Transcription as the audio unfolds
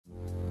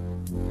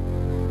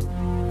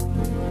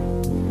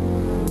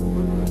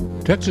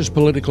Texas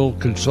political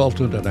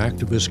consultant and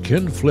activist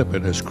Ken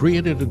Flippin has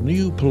created a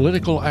new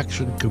political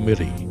action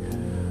committee.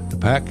 The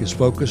PAC is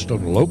focused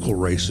on local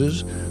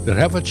races that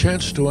have a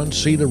chance to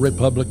unseat a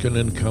Republican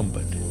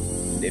incumbent.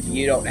 If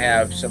you don't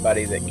have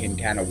somebody that can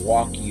kind of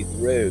walk you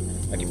through,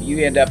 like if you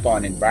end up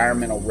on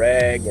environmental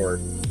reg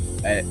or,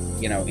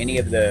 any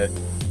of the,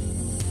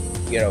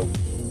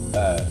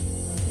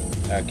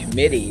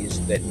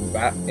 committees that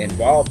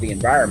involve the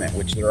environment,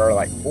 which there are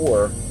like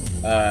 4,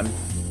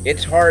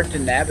 it's hard to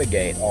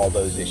navigate all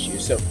those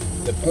issues. So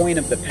the point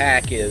of the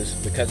PAC is,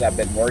 because I've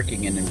been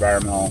working in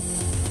environmental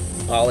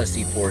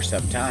policy for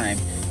some time,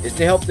 is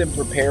to help them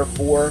prepare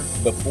for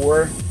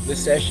before the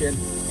session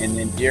and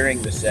then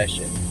during the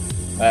session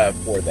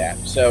for that.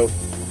 So,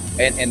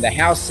 and the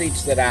House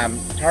seats that I'm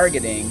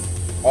targeting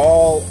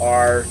all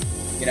are,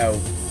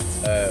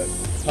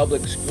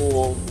 public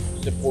school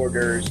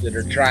supporters that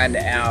are trying to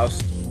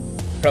oust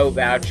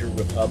pro-voucher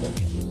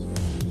Republicans.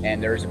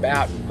 And there's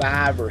about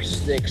 5 or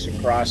 6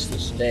 across the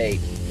state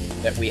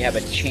that we have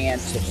a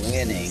chance of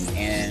winning.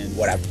 And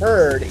what I've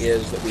heard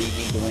is that we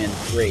need to win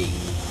 3,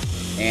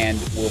 and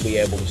we'll be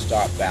able to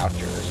stop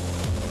vouchers.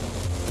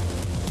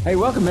 Hey,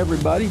 welcome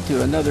everybody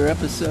to another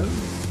episode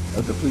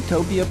of the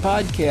Plutopia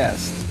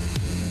podcast.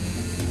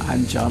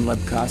 I'm John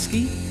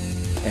Lepkowski,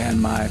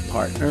 and my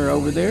partner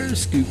over there,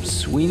 Scoop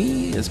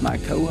Sweeney, is my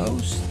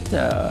co-host,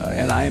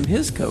 and I am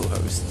his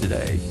co-host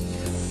today.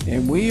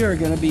 And we are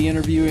going to be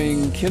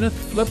interviewing Ken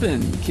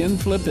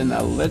Flippin,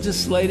 a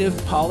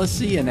legislative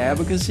policy and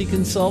advocacy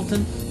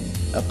consultant,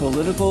 a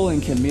political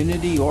and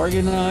community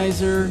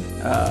organizer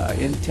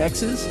in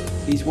Texas.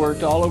 He's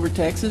worked all over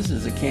Texas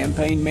as a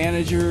campaign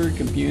manager,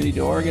 community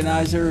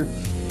organizer,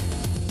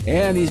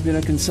 and he's been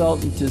a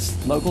consultant to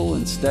local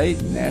and state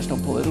and national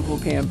political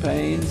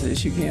campaigns,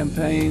 issue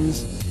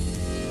campaigns.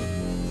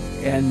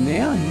 And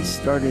now he's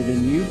started a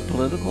new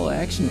political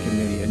action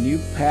committee, a new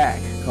PAC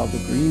called the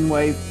Green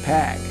Wave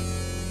PAC,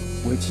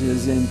 which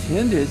is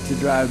intended to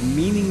drive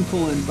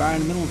meaningful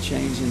environmental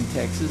change in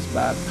Texas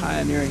by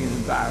pioneering an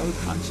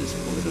enviro-conscious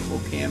political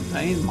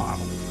campaign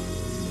model.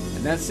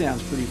 And that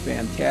sounds pretty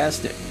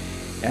fantastic.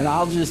 And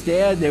I'll just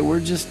add that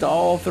we're just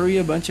all 3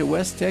 a bunch of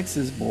West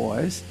Texas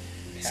boys.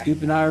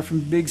 Scoop and I are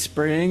from Big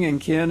Spring,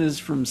 and Ken is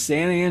from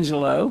San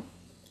Angelo.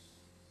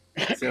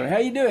 So how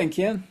you doing,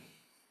 Ken?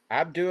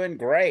 I'm doing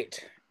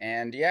great.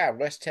 And yeah,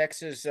 West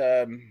Texas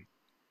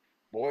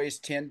boys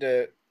tend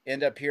to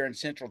end up here in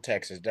Central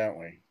Texas, don't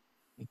we?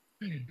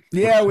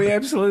 Yeah, we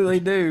absolutely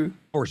do.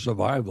 For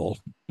survival.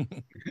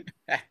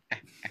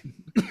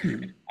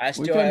 I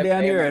still we come have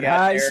down here at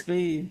high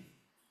speed.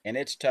 And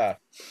it's tough.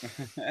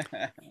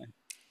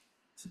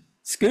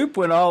 Scoop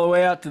went all the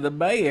way out to the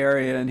Bay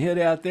Area and hid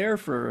out there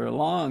for a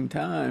long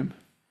time.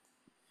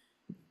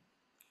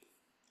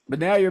 But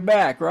now you're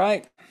back,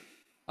 right?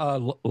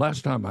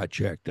 Last time I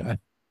checked.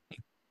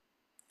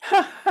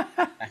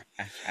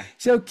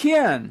 So,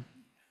 Ken,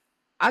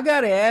 I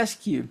got to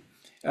ask you.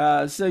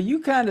 So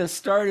you kind of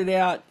started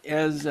out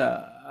as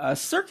a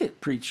circuit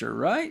preacher,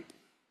 right?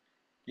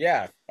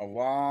 Yeah, a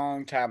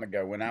long time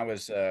ago when I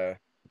was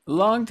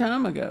long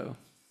time ago.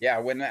 Yeah,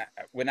 when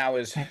I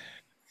was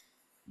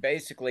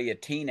basically a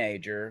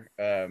teenager,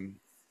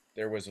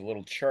 there was a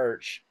little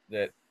church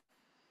that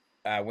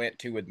I went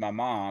to with my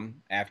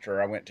mom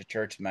after I went to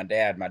church with my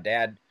dad. My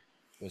dad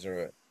was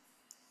a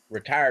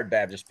retired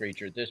Baptist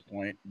preacher at this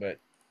point, but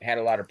had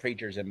a lot of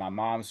preachers in my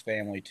mom's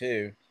family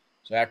too.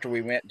 So after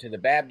we went to the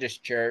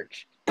Baptist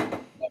church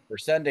for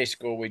Sunday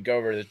school, we'd go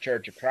over to the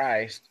Church of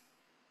Christ.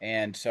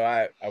 And so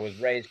I was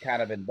raised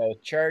kind of in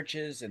both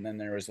churches, and then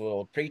there was a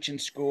little preaching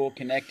school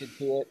connected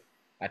to it.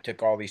 I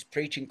took all these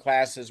preaching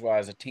classes while I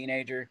was a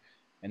teenager.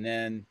 And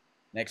then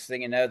next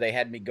thing you know, they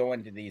had me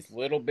going to these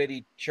little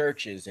bitty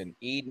churches in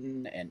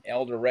Eden and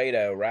El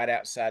Dorado right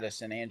outside of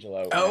San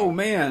Angelo. Oh,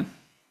 man.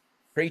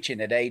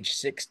 Preaching at age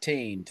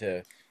 16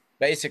 to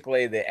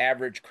basically the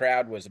average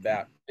crowd was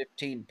about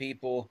 15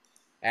 people,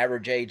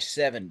 average age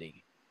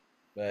 70.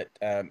 But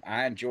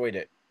I enjoyed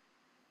it.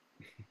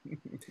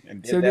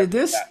 So did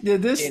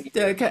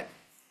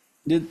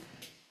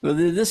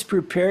this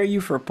prepare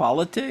you for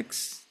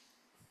politics?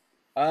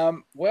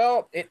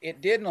 Well,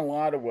 it did in a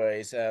lot of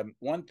ways.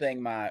 One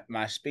thing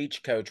my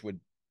speech coach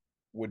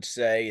would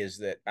say is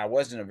that I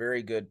wasn't a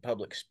very good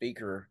public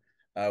speaker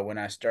when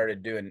I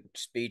started doing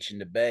speech and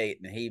debate,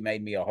 and he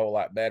made me a whole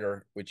lot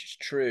better, which is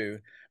true.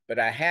 But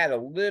I had a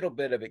little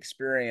bit of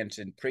experience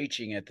in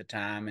preaching at the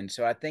time, and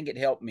so I think it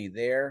helped me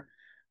there.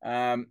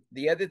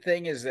 The other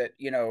thing is that,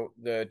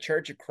 the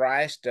Church of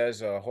Christ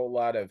does a whole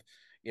lot of,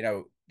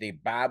 the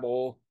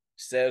Bible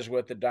says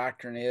what the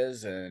doctrine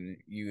is, and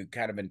you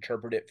kind of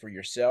interpret it for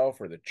yourself,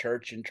 or the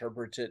church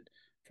interprets it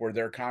for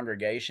their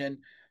congregation.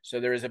 So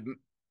there's a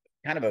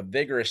kind of a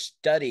vigorous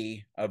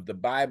study of the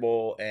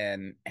Bible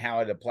and how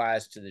it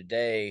applies to the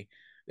day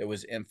that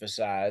was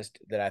emphasized,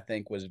 that I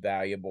think was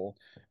valuable.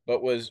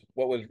 But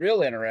what was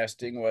real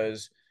interesting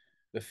was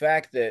the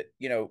fact that,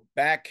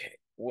 back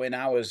when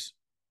I was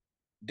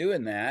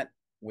doing that,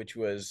 which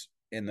was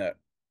in the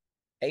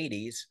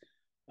 80s,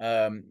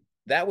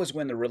 that was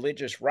when the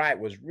religious right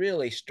was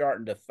really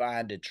starting to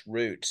find its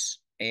roots.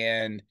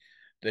 And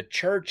the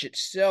church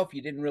itself,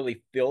 you didn't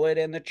really feel it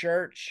in the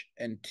church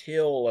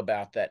until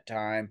about that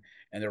time.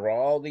 And there were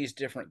all these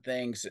different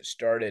things that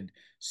started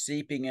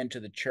seeping into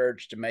the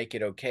church to make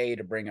it okay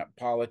to bring up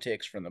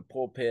politics from the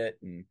pulpit,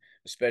 and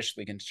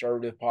especially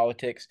conservative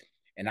politics.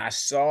 And I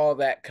saw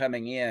that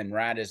coming in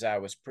right as I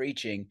was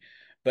preaching,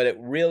 but it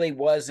really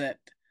wasn't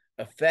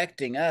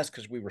affecting us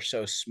because we were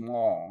so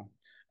small.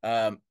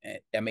 I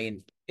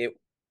mean, it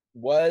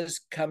was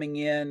coming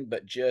in,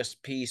 but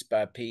just piece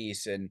by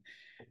piece,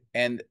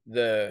 and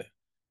the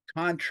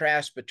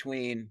contrast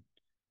between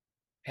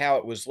how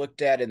it was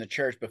looked at in the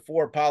church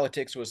before.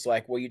 Politics was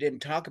like, well, you didn't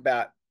talk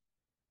about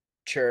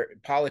church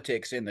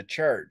politics in the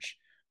church,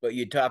 but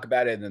you talk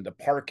about it in the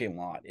parking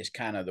lot, is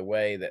kind of the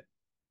way that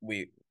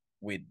we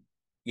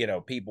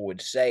people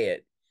would say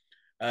it.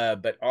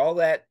 But all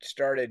that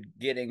started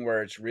getting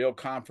where it's real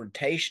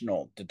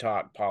confrontational to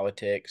talk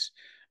politics,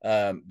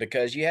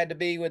 because you had to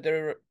be with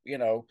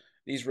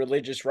these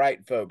religious right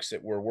folks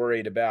that were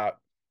worried about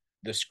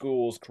the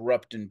schools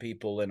corrupting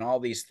people and all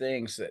these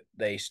things that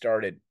they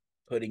started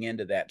putting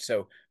into that.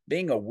 So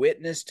being a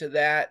witness to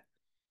that,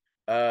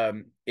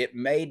 it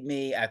made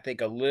me, I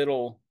think, a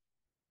little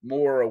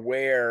more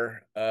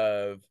aware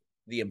of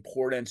the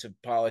importance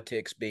of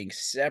politics being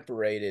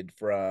separated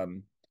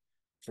from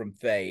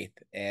faith,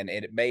 and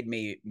it made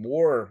me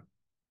more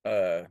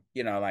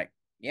like,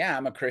 yeah,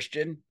 I'm a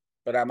Christian,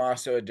 but I'm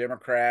also a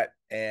Democrat,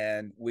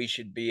 and we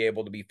should be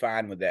able to be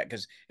fine with that.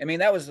 Because I mean,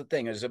 that was the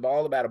thing. It was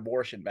all about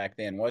abortion back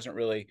then. It wasn't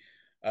really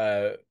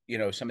some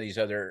of these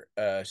other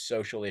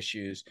social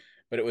issues,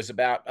 but it was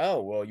about,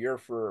 oh well, you're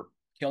for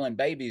killing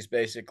babies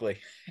basically.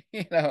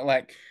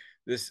 Like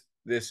this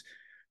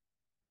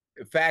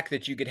fact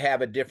that you could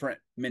have a different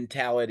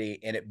mentality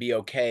and it be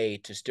okay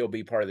to still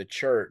be part of the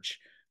church,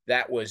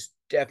 that was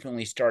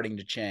definitely starting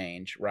to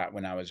change right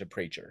when I was a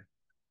preacher.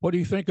 What do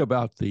you think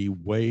about the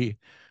way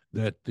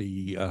that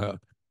the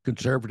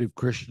conservative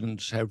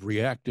Christians have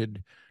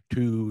reacted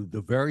to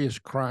the various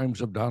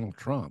crimes of Donald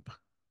Trump?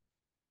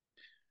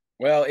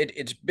 Well,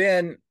 it's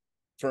been,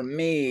 for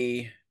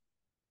me,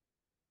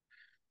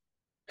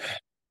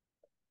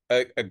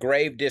 a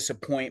grave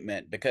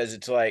disappointment, because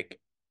it's like,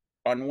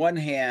 on one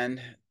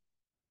hand,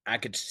 I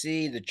could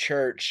see the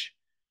church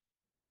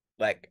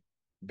like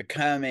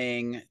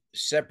becoming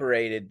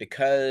separated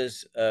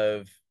because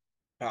of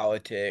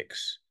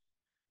politics,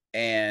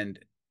 and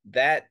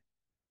that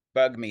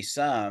bugged me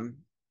some.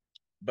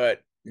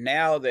 But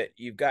now that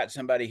you've got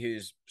somebody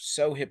who's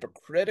so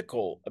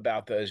hypocritical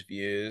about those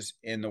views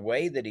in the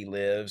way that he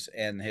lives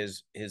and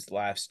his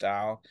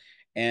lifestyle,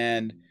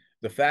 and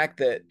the fact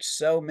that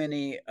so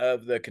many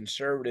of the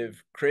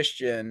conservative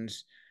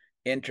Christians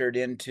entered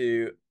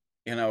into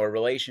a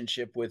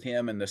relationship with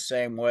him in the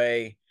same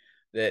way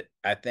that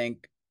I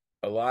think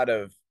a lot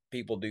of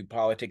people do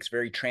politics,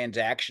 very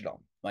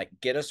transactional, like,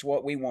 get us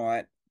what we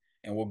want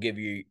and we'll give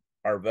you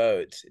our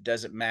votes. It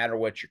doesn't matter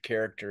what your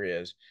character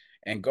is.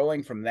 And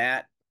going from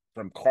that,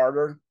 from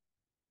Carter,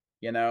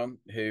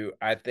 who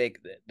I think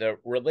the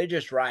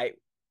religious right,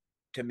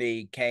 to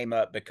me, came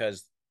up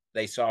because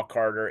they saw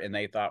Carter and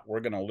they thought, we're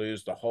going to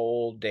lose the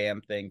whole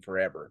damn thing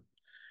forever.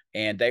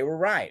 And they were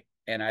right.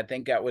 And I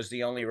think that was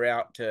the only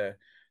route to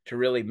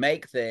really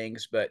make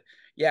things. But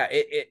yeah,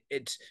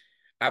 it's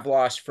I've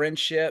lost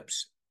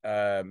friendships.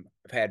 I've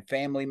had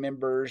family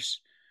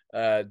members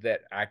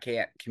that I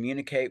can't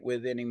communicate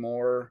with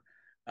anymore.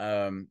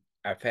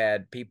 I've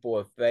had people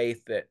of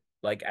faith that,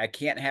 like, I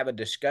can't have a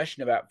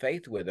discussion about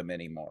faith with them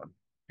anymore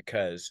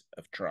because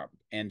of Trump.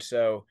 And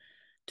so,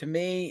 to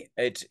me,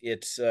 it's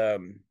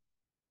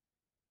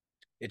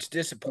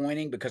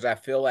disappointing, because I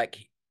feel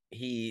like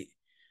the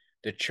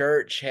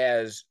church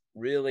has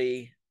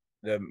really,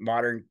 the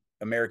modern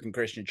American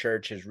Christian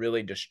church has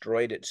really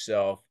destroyed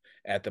itself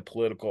at the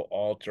political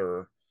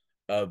altar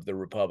of the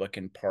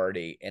Republican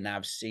Party. And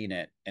I've seen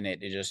it, and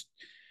it just,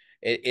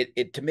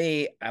 to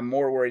me, I'm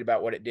more worried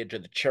about what it did to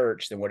the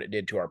church than what it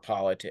did to our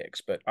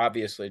politics. But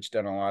obviously it's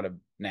done a lot of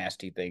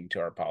nasty thing to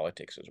our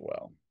politics as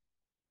well.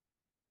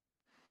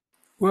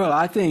 Well,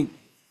 I think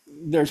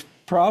there's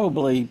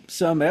probably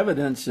some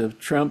evidence of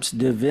Trump's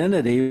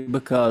divinity,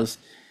 because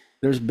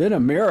there's been a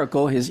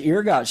miracle. His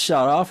ear got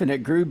shot off and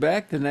it grew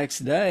back the next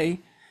day.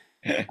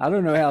 I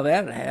don't know how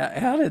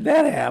did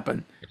that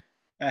happen?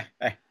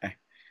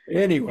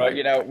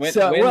 Anyway,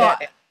 well,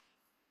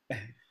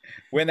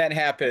 when that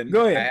happened,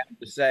 go ahead. I have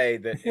to say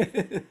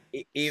that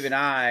even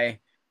I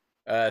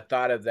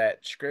thought of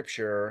that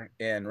scripture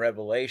in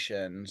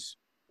Revelations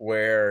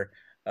where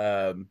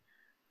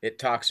it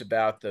talks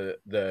about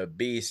the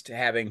beast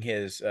having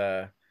his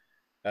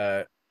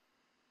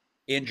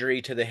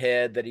injury to the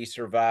head that he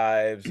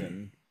survives,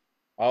 and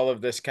all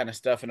of this kind of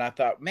stuff. And I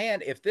thought,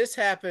 man, if this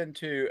happened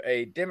to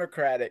a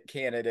Democratic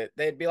candidate,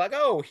 they'd be like,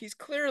 oh, he's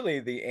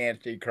clearly the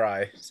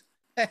Antichrist.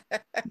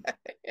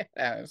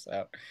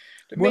 So,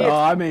 well,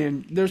 I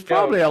mean, there's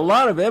probably a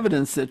lot of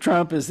evidence that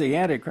Trump is the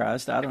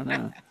Antichrist. I don't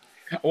know.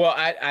 Well,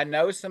 I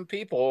know some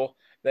people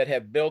that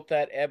have built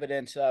that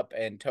evidence up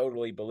and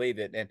totally believe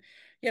it. And,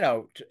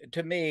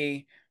 to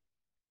me,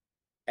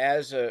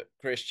 as a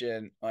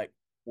Christian, like,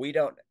 we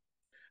don't,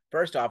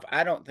 first off,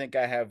 I don't think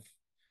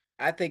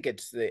I think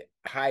it's the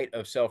height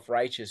of self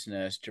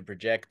righteousness to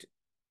project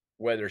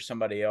whether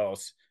somebody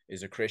else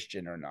is a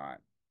Christian or not.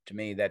 To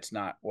me, that's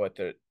not what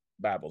the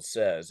Bible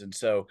says. And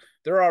so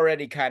they're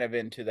already kind of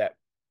into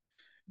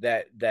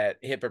that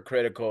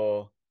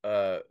hypocritical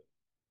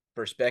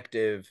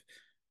perspective,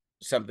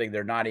 something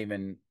they're not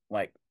even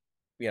like,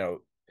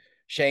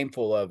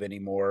 shameful of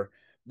anymore.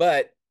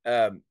 But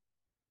from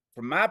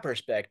my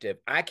perspective,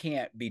 I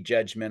can't be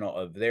judgmental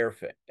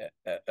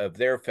of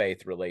their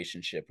faith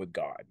relationship with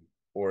God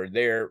or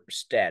their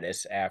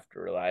status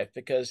after life,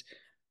 because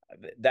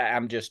that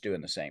I'm just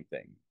doing the same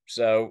thing.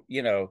 So,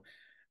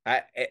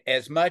 I,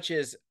 as much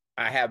as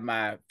I have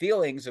my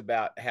feelings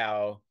about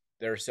how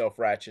their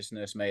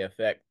self-righteousness may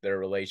affect their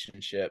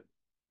relationship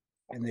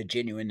and the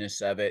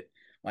genuineness of it,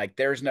 like,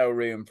 there's no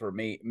room for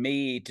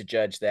me to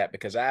judge that,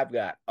 because I've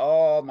got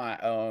all my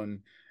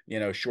own,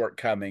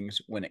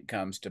 shortcomings when it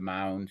comes to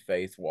my own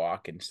faith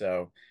walk. And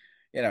so,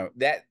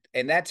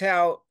 that's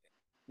how,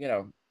 you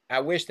know, I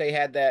wish they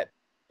had that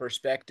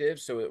perspective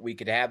so that we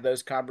could have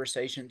those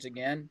conversations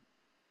again.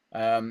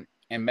 And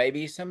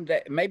maybe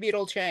someday, maybe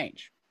it'll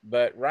change.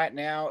 But right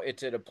now,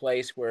 it's at a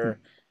place where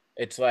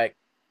it's like,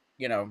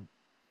 you know,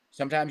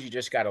 sometimes you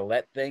just got to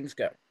let things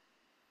go,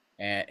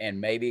 and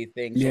maybe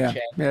things will Yeah,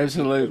 change.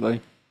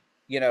 absolutely.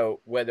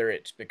 Whether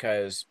it's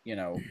because,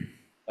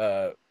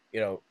 uh,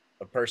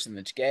 a person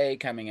that's gay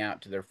coming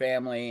out to their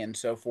family and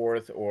so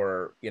forth,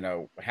 or,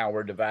 how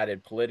we're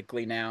divided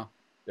politically now,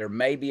 there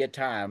may be a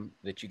time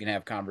that you can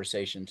have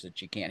conversations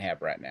that you can't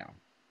have right now.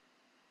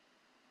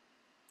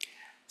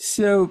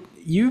 So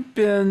you've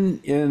been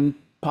in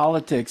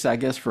politics, I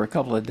guess, for a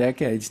couple of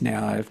decades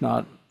now, if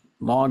not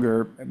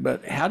longer.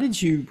 But how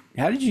did you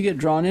get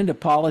drawn into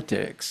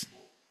politics,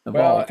 of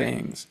all Well,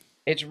 things?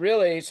 it's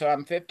really, so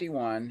I'm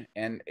 51,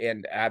 and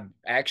I've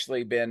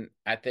actually been,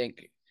 I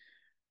think,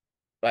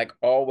 like,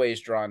 always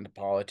drawn to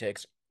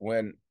politics.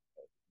 When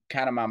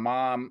kind of my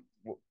mom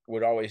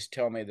would always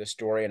tell me the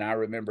story, and I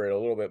remember it a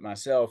little bit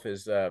myself,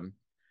 is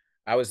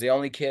I was the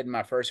only kid in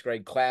my first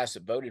grade class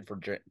that voted for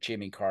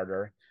Jimmy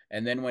Carter.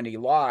 And then when he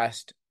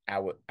lost,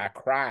 I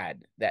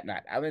cried that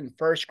night. I'm in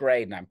first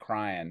grade and I'm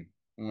crying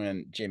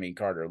when Jimmy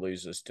Carter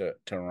loses to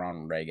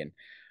Ronald Reagan.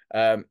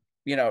 Um,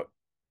 you know,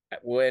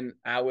 when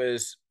I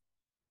was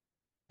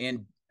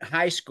in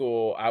high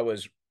school, I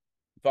was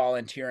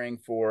volunteering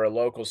for a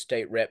local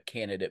state rep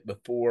candidate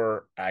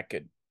before I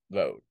could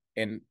vote.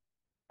 And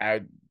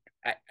I,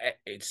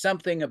 it's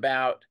something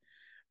about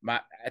I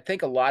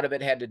think a lot of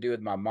it had to do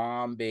with my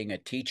mom being a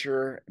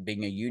teacher,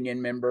 being a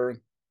union member.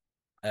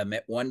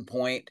 At one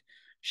point,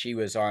 she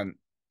was on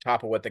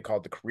top of what they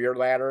called the career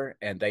ladder,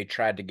 and they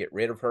tried to get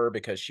rid of her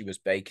because she was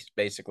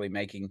basically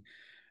making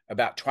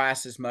about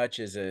twice as much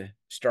as a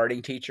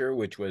starting teacher,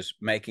 which was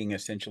making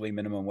essentially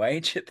minimum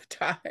wage at the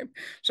time.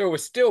 So it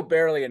was still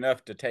barely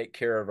enough to take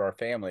care of our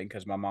family,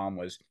 because my mom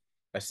was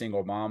a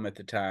single mom at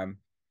the time.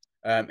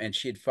 And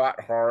she had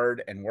fought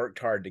hard and worked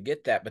hard to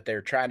get that, but they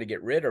were trying to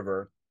get rid of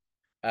her.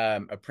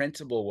 A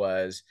principal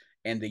was,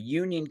 and the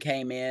union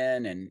came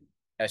in, and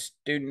a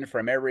student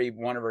from every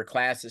one of her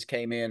classes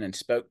came in and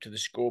spoke to the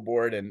school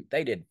board, and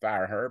they did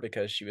fire her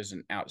because she was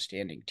an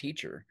outstanding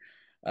teacher.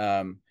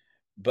 Um,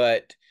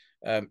 but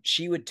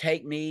she would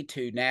take me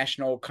to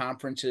national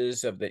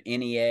conferences of the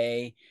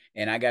NEA,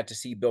 and I got to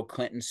see Bill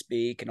Clinton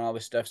speak and all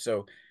this stuff.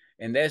 So,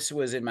 and this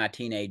was in my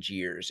teenage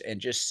years,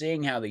 and just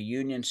seeing how the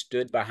union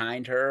stood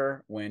behind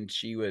her when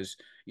she was,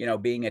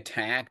 being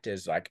attacked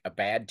as like a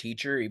bad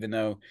teacher, even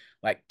though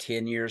like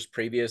 10 years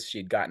previous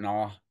she'd gotten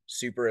all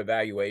super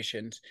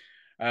evaluations.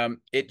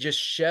 It just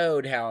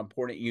showed how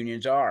important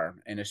unions are,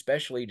 and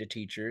especially to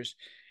teachers.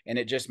 And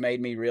it just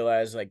made me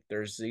realize, like,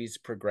 there's these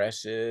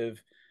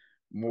progressive,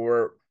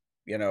 more,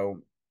 you know,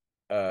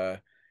 uh,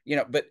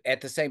 but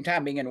at the same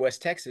time, being in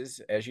West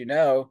Texas, as you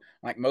know,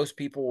 like, most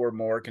people were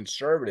more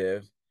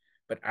conservative.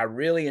 But I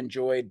really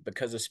enjoyed,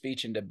 because of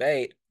speech and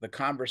debate, the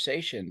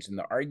conversations and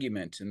the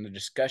arguments and the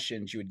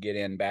discussions you would get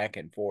in back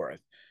and forth.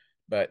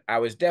 But I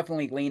was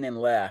definitely leaning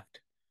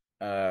left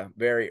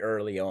very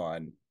early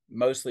on,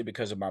 mostly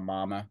because of my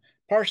mama,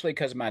 partially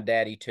because of my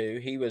daddy too.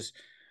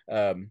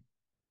 Um,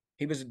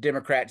 he was a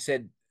Democrat.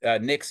 Said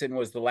Nixon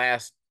was the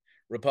last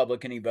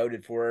Republican he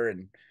voted for,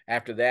 and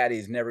after that,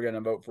 he's never going to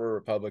vote for a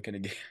Republican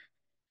again.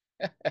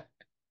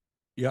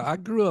 Yeah, I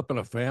grew up in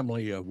a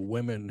family of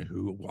women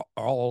who were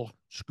all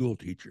school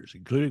teachers,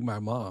 including my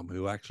mom,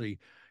 who actually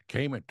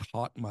came and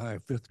taught my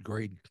fifth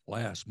grade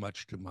class,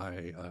 much to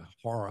my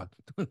horror.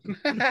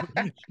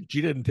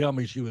 She didn't tell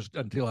me she was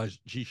until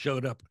she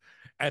showed up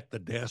at the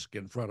desk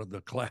in front of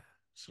the class.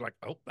 Like,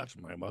 oh, that's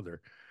my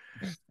mother.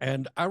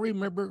 And I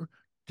remember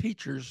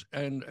teachers,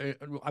 and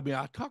I mean,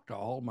 I talked to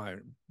all my,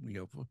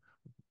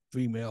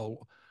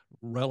 female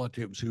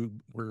relatives who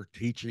were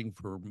teaching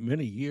for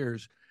many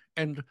years,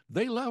 and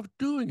they loved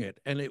doing it.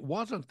 And it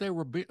wasn't they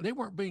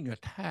weren't being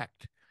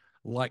attacked.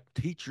 like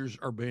teachers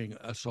are being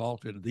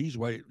assaulted these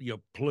way,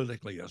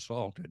 politically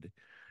assaulted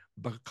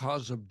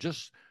because of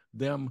just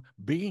them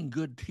being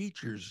good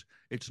teachers.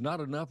 It's not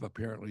enough,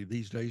 apparently,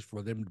 these days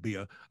for them to be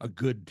a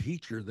good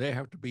teacher. They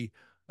have to be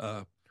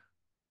uh,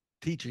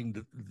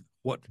 teaching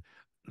what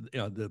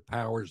the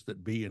powers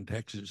that be in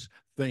Texas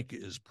think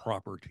is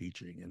proper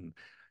teaching. And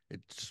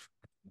it's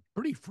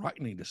pretty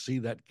frightening to see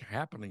that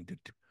happening to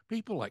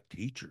people like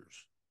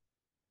teachers.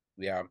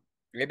 Yeah,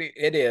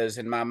 it is.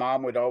 And my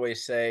mom would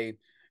always say,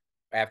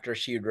 after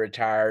she had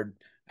retired,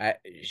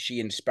 she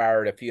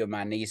inspired a few of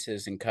my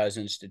nieces and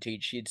cousins to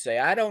teach. She'd say,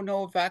 I don't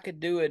know if I could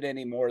do it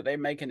anymore. They're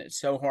making it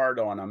so hard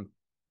on them.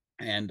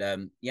 And,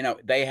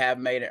 they have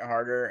made it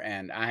harder.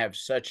 And I have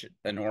such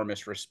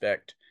enormous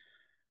respect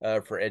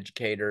for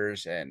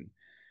educators. And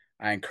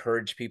I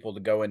encourage people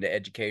to go into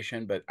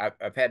education. But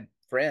I've had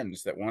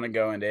friends that want to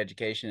go into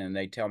education, and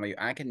they tell me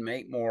I can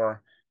make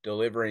more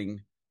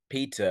delivering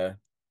pizza,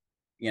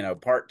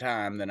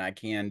 part-time than I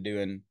can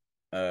doing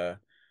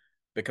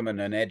becoming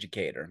an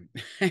educator.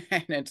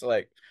 And it's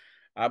like,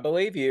 I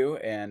believe you,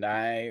 and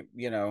I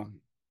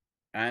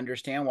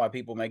understand why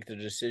people make the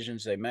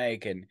decisions they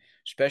make. And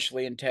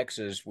especially in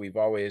Texas, we've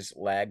always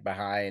lagged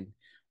behind.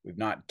 We've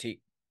not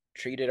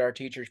treated our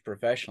teachers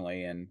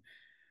professionally, and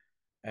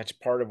that's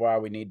part of why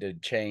we need to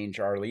change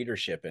our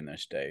leadership in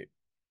this state.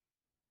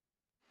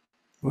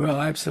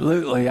 Well,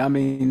 absolutely. I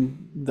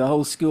mean, the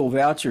whole school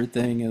voucher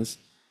thing is,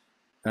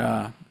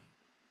 uh,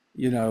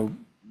 you know,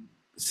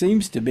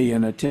 seems to be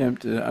an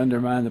attempt to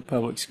undermine the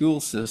public school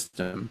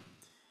system.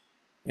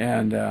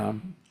 And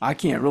I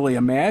can't really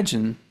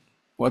imagine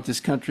what this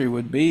country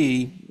would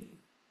be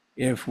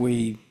if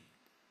we,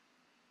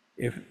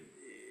 if,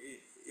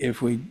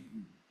 if we,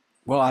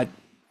 well,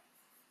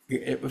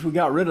 if we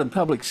got rid of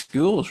public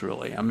schools,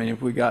 really. I mean,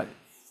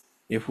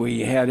 if we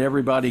had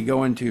everybody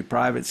going to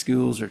private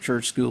schools or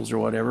church schools or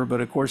whatever, but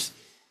of course,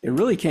 it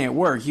really can't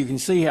work. You can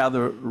see how the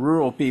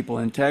rural people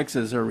in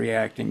Texas are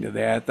reacting to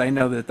that. They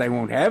know that they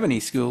won't have any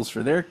schools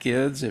for their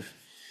kids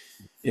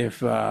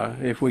if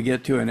we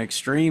get to an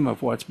extreme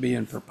of what's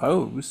being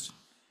proposed.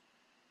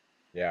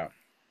 Yeah.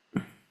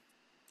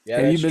 Yeah,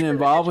 Have you that's been true.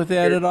 involved with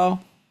that at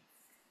all?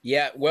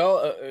 Yeah,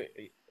 well,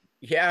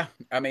 yeah.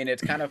 I mean,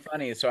 it's kind of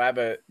funny. So I have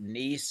a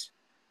niece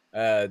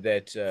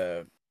that's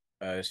a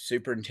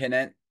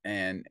superintendent,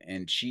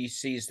 and she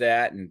sees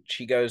that, and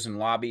she goes and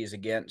lobbies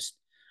against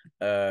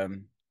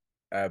um,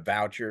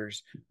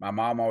 vouchers. My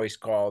mom always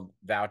called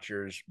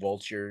vouchers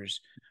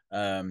vultures.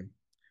 Um,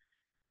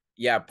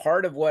 yeah,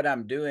 part of what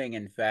I'm doing,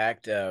 in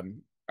fact,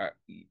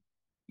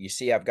 you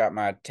see, I've got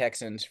my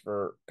Texans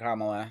for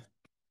Kamala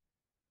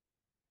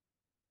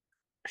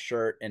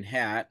shirt and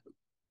hat.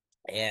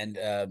 And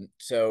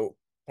so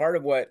part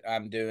of what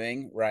I'm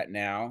doing right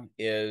now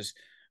is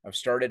I've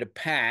started a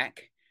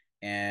PAC,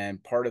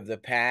 and part of the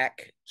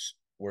PAC,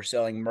 we're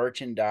selling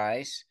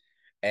merchandise,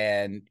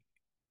 and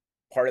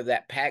part of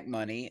that PAC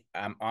money,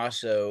 I'm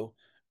also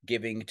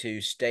giving to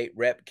state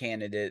rep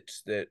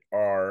candidates that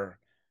are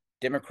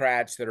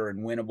Democrats that are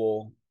in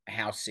winnable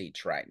House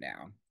seats right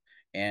now.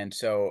 And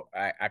so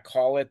I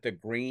call it the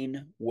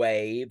Green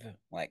Wave,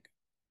 like,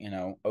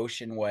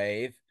 ocean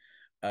wave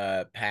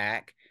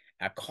PAC.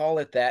 I call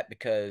it that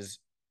because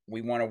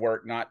we want to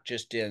work not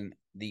just in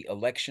the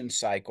election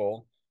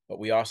cycle, but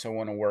we also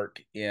want to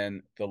work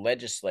in the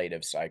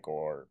legislative cycle,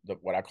 or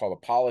what I call the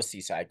policy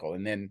cycle,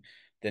 and then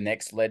the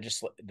next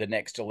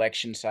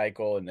election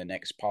cycle, and the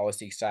next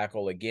policy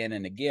cycle again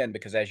and again.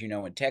 Because as you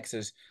know, in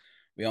Texas,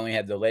 we only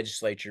have the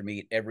legislature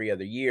meet every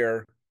other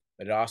year,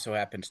 but it also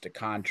happens to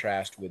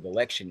contrast with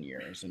election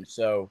years. And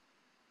so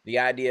the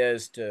idea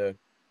is to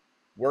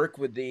work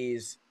with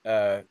these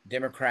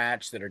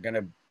Democrats that are going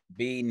to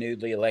be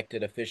newly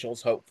elected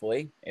officials,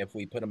 hopefully, if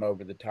we put them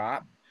over the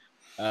top,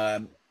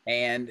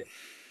 and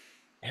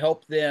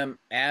help them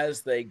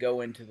as they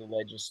go into the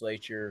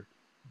legislature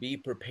be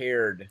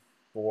prepared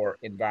for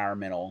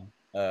environmental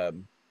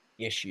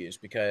issues,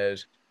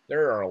 because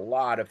there are a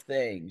lot of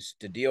things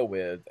to deal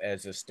with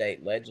as a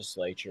state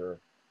legislature.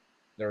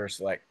 There's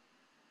like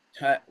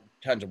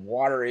tons of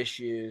water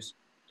issues,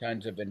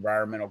 tons of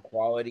environmental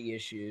quality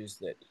issues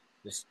that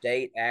the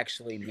state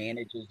actually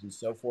manages, and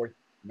so forth.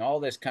 And all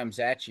this comes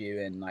at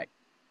you, and like,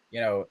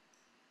 you know,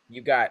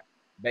 you've got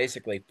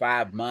basically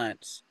 5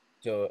 months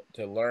to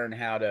learn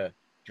how to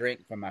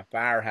drink from a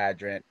fire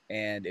hydrant.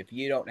 And if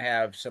you don't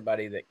have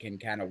somebody that can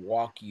kind of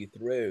walk you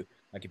through,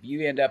 like if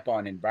you end up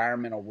on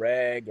environmental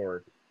reg,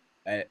 or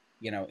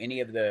any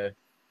of the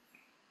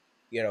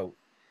you know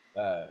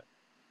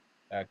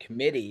uh,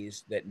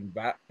 committees that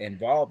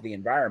involve the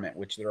environment,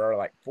 which there are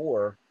like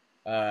four,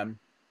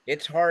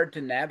 it's hard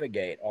to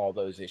navigate all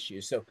those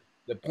issues. So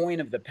the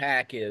point of the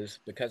PAC is,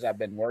 because I've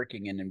been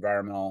working in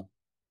environmental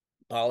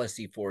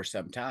policy for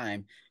some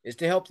time, is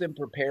to help them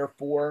prepare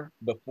for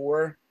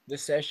before the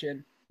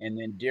session and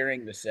then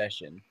during the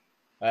session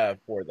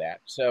for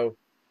that. So,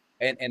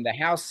 and the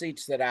House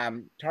seats that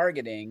I'm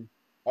targeting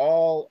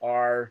all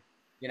are,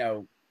 you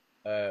know,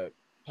 uh,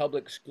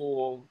 public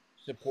school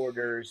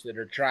supporters that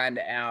are trying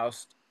to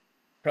oust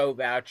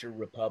pro-voucher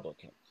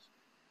Republicans.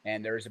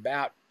 and there's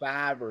about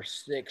 5 or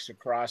 6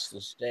 across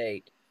the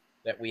state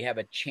that we have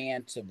a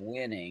chance of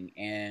winning.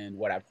 And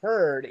what I've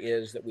heard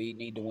is that we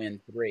need to win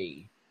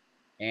 3,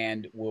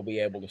 and we'll be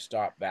able to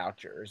stop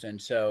vouchers.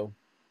 And so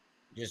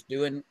just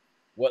doing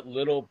what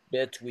little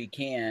bits we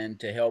can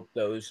to help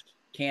those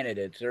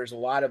candidates. There's a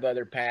lot of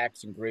other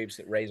PACs and groups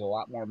that raise a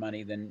lot more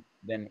money than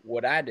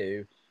what I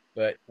do,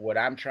 but what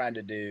I'm trying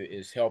to do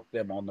is help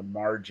them on the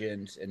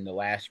margins in the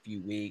last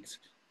few weeks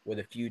with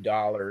a few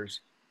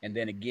dollars, and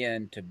then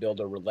again to build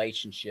a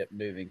relationship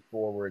moving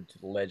forward to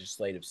the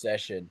legislative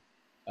session,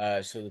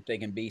 so that they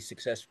can be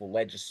successful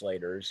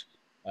legislators,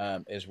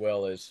 as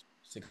well as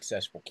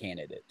successful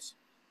candidates.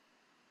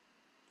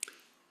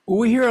 Well,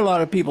 we hear a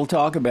lot of people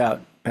talk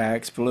about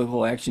PACs,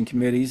 political action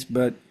committees,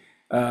 but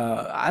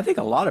I think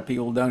a lot of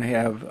people don't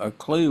have a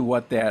clue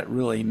what that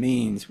really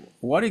means.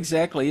 What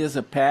exactly is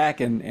a PAC,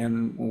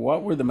 and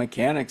what were the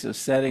mechanics of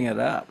setting it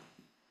up?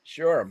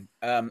 Sure.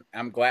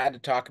 I'm glad to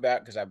talk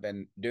about because I've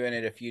been doing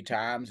it a few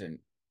times, and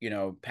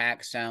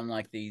PACs sound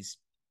like these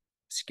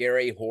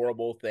scary,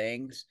 horrible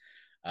things.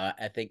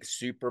 I think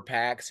super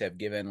PACs have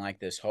given like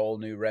this whole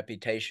new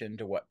reputation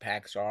to what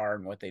PACs are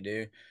and what they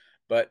do.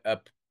 But a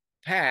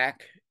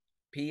PAC,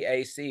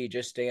 PAC,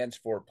 just stands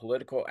for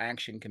Political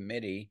Action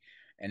Committee.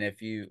 And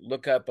if you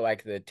look up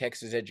like the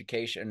Texas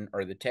Education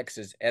or the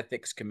Texas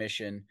Ethics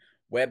Commission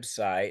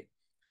website,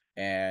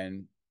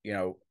 and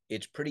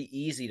it's pretty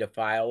easy to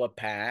file a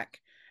PAC.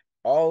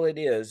 All it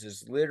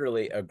is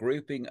literally a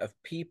grouping of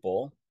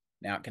people.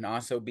 Now, it can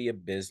also be a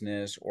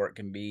business, or it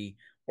can be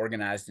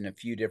organized in a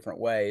few different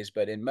ways,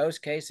 but in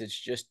most cases, it's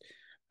just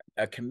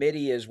a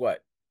committee is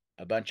what?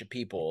 A bunch of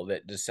people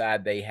that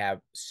decide they have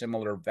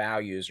similar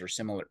values or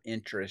similar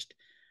interest,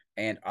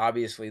 and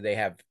obviously they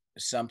have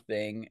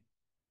something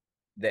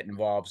that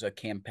involves a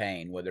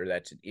campaign, whether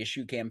that's an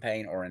issue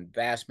campaign or in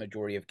vast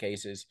majority of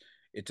cases,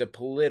 it's a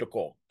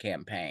political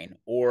campaign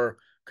or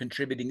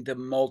contributing to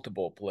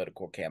multiple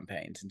political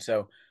campaigns. And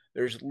so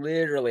there's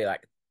literally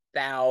like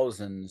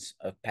thousands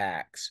of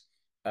PACs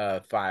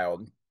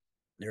filed.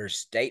 There's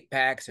state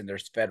PACs and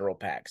there's federal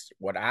PACs.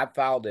 What I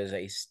filed is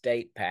a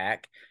state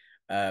PAC,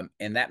 and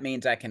that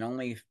means I can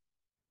only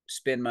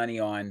spend money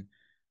on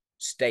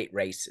state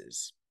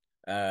races.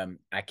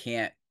 I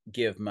can't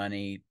give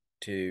money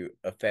to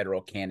a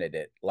federal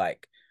candidate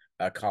like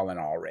Colin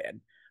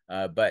Allred.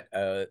 But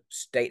a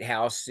state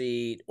house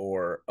seat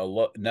or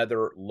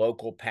another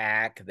local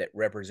PAC that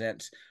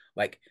represents,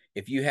 like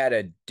if you had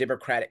a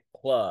Democratic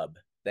club,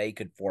 they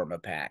could form a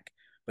PAC.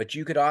 But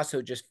you could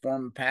also just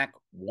form a PAC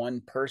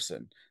one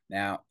person.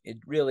 Now, it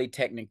really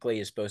technically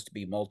is supposed to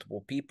be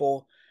multiple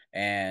people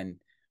and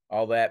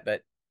all that,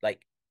 but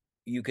like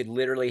you could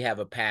literally have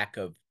a PAC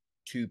of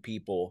 2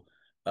 people.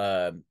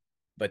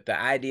 But the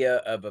idea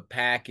of a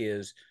PAC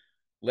is,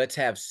 let's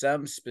have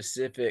some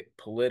specific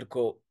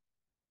political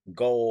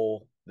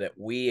goal that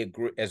we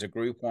as a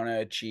group want to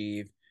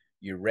achieve.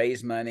 You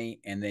raise money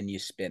and then you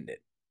spend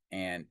it,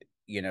 and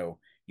you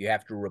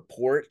have to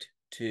report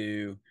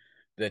to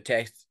the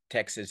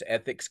Texas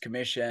Ethics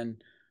Commission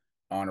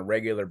on a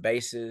regular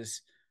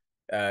basis,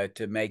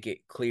 to make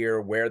it clear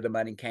where the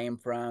money came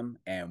from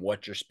and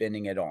what you're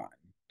spending it on.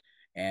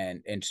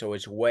 And so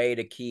it's a way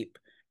to keep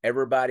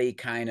everybody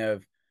kind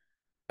of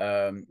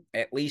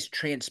at least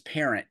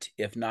transparent,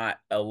 if not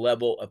a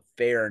level of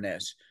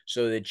fairness,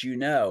 so that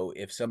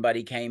if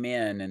somebody came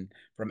in and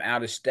from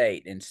out of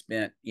state and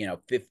spent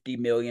 $50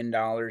 million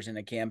in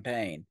a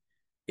campaign,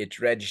 it's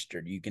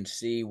registered. You can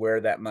see where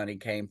that money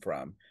came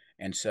from,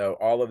 and so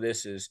all of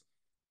this is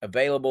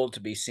available to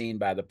be seen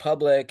by the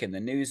public and the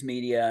news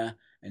media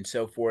and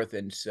so forth.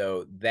 And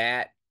so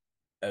that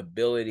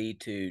ability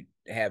to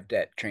have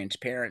that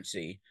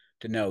transparency,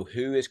 to know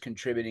who is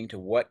contributing to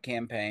what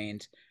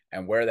campaigns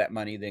and where that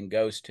money then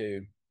goes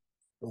to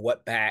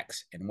what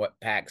PACs and what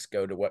PACs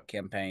go to what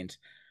campaigns.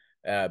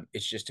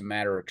 It's just a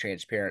matter of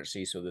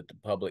transparency so that the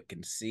public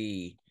can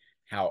see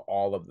how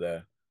all of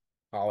the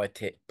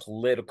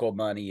political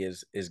money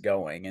is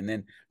going. And then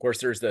of course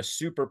there's the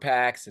super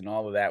PACs and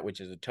all of that, which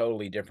is a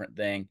totally different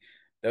thing.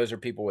 Those are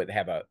people that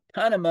have a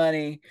ton of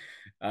money,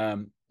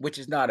 which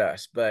is not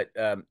us, but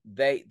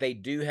they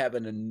do have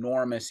an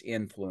enormous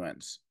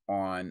influence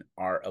on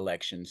our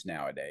elections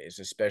nowadays,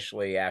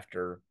 especially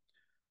after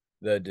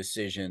the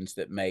decisions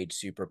that made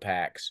super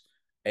PACs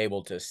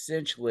able to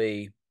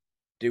essentially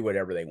do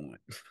whatever they want.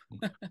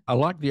 I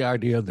like the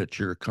idea that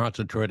you're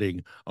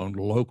concentrating on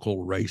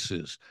local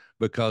races,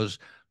 because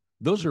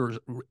those are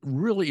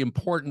really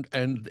important,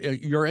 and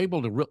you're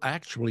able to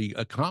actually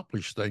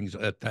accomplish things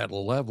at that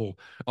level.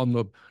 On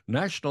the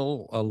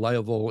national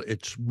level,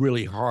 it's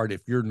really hard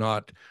if you're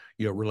not,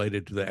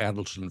 related to the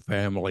Adelson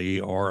family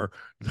or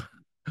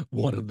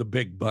one of the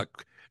big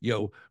buck,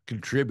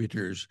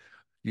 contributors,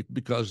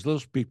 because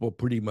those people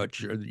pretty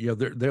much,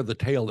 they're the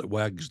tail that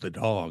wags the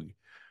dog.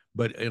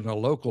 But in a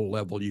local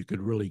level, you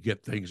could really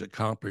get things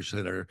accomplished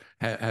that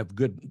have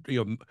good,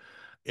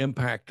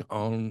 impact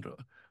on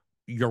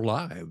your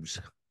lives.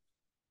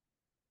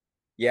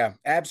 Yeah,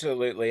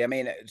 absolutely. I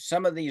mean,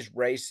 some of these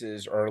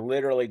races are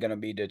literally going to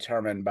be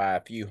determined by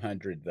a few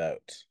hundred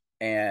votes.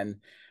 And,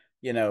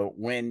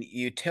 when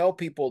you tell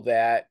people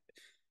that,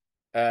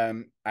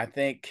 I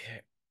think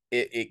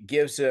it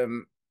gives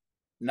them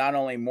not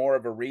only more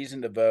of a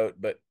reason to vote,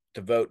 but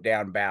to vote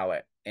down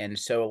ballot. And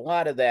so a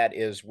lot of that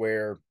is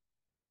where,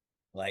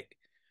 like,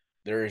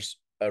 there's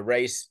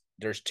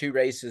two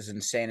races in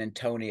San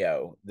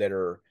Antonio that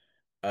are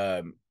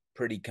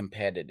pretty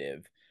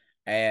competitive.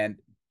 And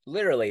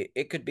literally,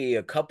 it could be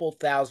a couple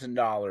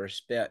 $1,000s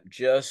spent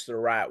just the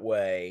right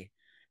way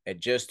at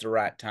just the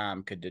right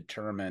time could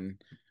determine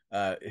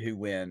who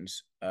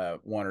wins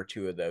one or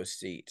two of those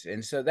seats.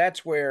 And so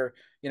that's where,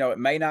 it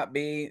may not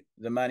be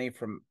the money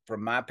from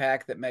my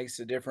PAC that makes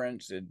the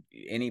difference, and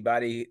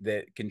anybody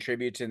that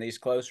contributes in these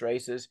close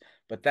races,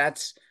 but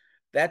that's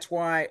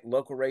why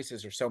local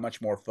races are so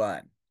much more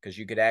fun, because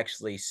you could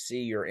actually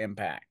see your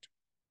impact.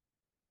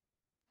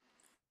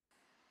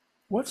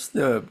 What's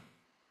the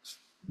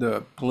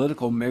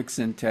political mix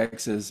in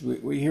Texas?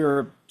 We've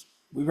heard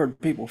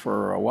people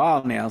for a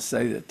while now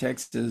say that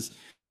Texas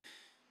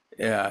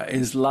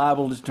is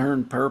liable to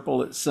turn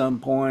purple at some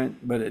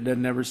point, but it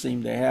doesn't ever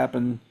seem to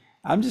happen.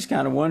 I'm just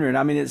kind of wondering.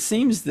 I mean, it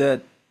seems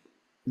that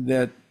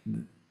the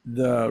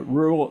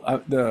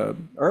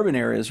urban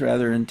areas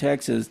rather in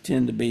Texas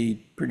tend to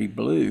be pretty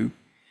blue,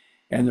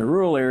 and the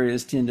rural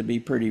areas tend to be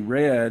pretty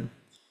red.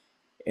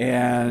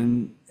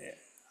 And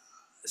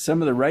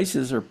some of the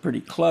races are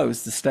pretty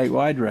close, the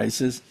statewide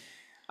races.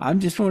 I'm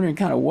just wondering,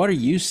 kind of, what are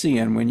you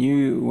seeing when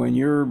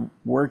you're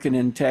working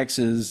in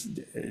Texas?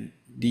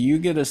 Do you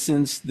get a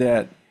sense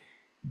that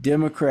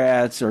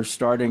Democrats are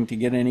starting to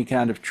get any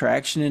kind of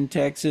traction in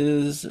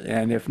Texas?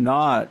 And if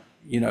not,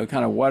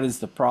 kind of what is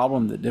the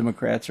problem that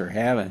Democrats are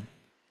having?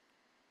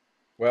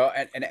 Well,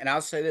 and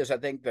I'll say this: I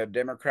think the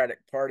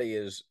Democratic Party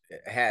has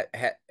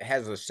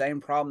the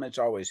same problem it's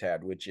always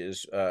had, which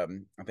is, I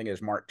think it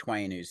was Mark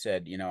Twain who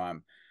said,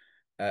 I'm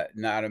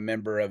not a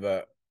member of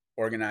a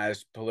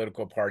organized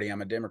political party.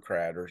 I'm a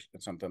Democrat, or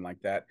something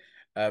like that.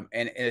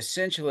 And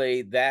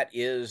essentially, that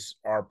is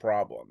our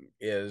problem.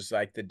 Is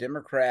like the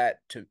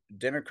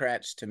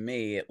Democrats, to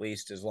me, at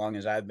least as long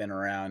as I've been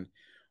around,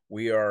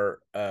 we are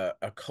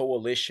a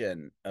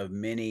coalition of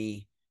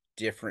many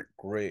different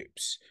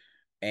groups,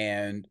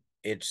 and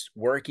it's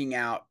working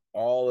out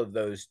all of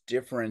those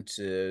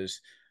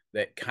differences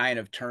that kind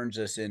of turns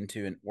us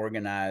into an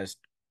organized,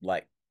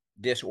 like,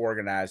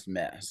 disorganized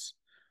mess.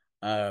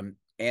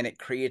 And it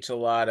creates a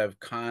lot of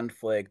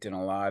conflict and a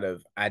lot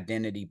of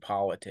identity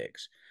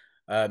politics.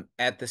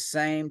 At the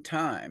same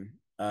time,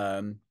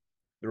 the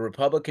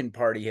Republican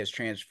Party has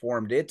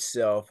transformed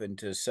itself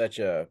into such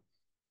a,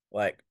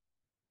 like,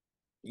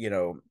 you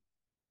know,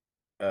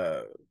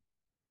 uh,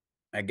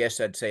 I guess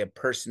I'd say a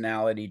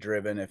personality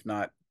driven, if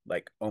not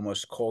like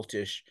almost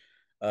cultish,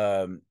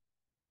 um,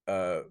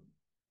 uh,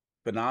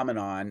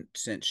 phenomenon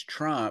since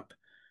Trump,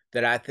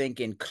 that I think,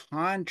 in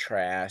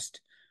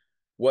contrast,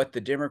 what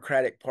the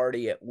Democratic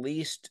Party, at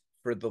least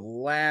for the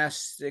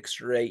last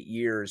 6 or 8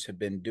 years, have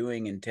been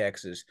doing in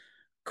Texas,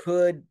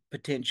 could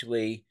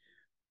potentially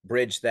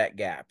bridge that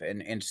gap.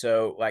 And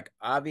so, like,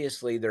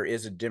 obviously there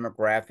is a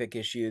demographic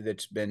issue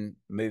that's been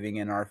moving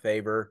in our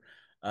favor.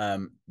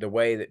 The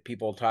way that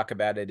people talk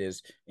about it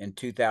is, in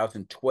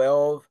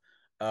 2012,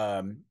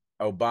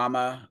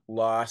 Obama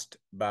lost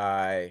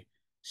by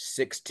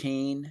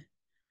 16.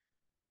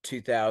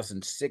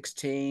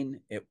 2016,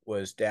 it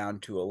was down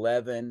to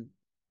 11.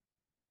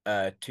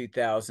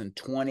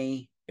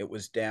 2020, it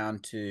was down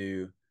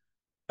to,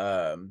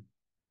 um,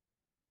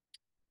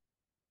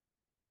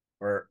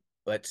 or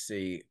let's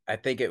see, I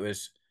think it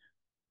was,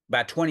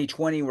 by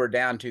 2020, we're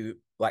down to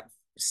like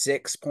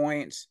 6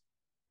 points.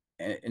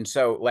 And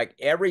so, like,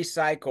 every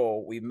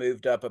cycle, we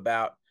moved up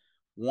about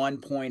 1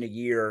 point a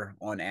year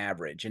on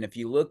average. And if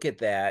you look at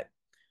that,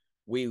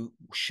 we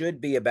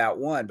should be about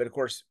one. But of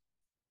course,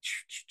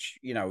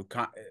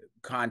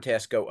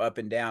 contests go up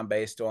and down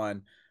based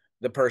on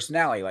the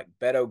personality. Like,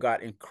 Beto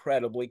got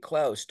incredibly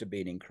close to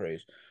beating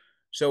Cruz.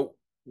 So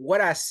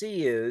what I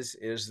see is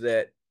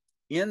that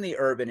in the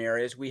urban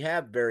areas, we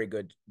have very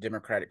good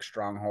Democratic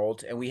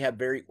strongholds, and we have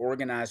very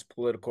organized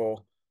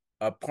political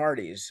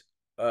parties.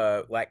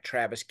 Like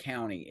Travis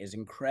County is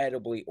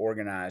incredibly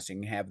organized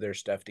and have their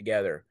stuff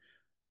together.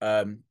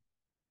 Um,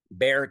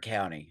 Bear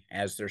County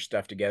has their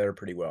stuff together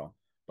pretty well.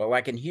 But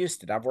like in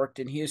Houston, I've worked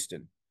in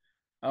Houston.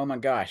 Oh my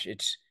gosh,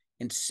 it's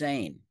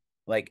insane.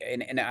 Like,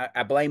 and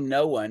I blame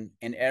no one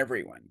and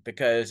everyone,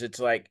 because it's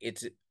like,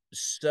 it's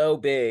so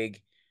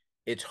big,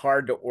 it's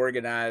hard to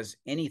organize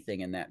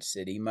anything in that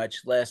city,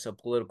 much less a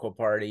political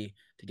party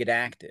to get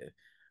active.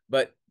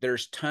 But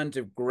there's tons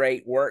of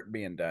great work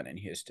being done in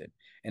Houston.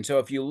 And so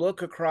if you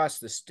look across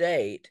the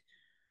state,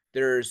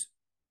 there's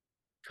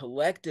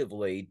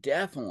collectively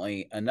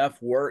definitely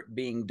enough work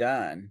being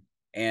done,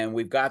 and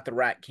we've got the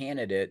right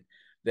candidate,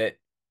 that,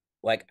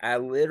 like, I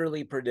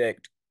literally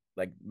predict,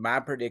 like, my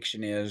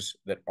prediction is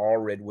that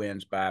Allred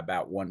wins by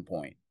about 1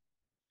 point.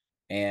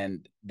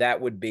 And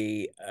that would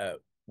be a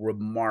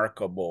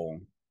remarkable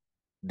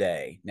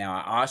day. Now,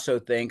 I also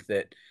think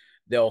that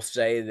they'll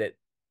say that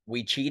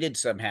we cheated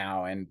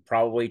somehow and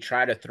probably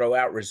try to throw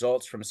out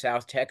results from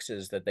South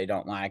Texas that they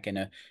don't like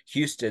and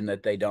Houston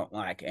that they don't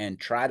like and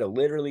try to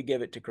literally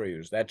give it to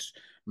Cruz. That's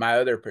my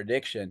other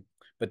prediction.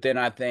 But then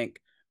I think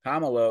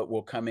Kamala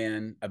will come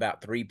in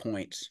about 3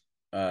 points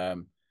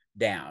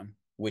down,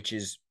 which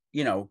is,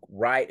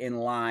 right in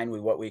line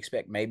with what we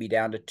expect, maybe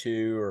down to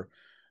 2 or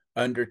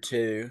under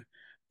 2.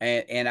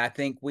 And I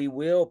think we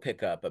will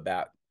pick up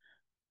about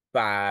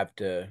 5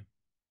 to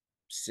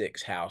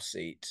 6 House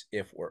seats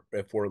if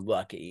we're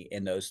lucky,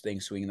 and those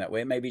things swing that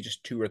way. Maybe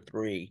just 2 or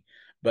 3,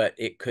 but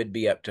it could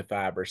be up to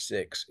 5 or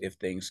 6 if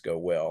things go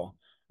well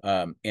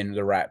in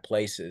the right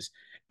places.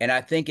 And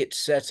I think it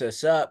sets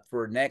us up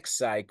for next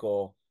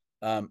cycle.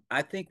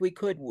 I think we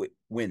could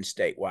win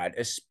statewide,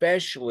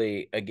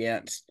 especially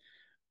against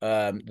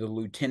the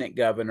lieutenant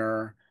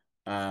governor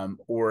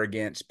or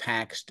against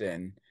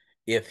Paxton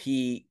if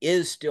he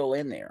is still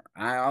in there.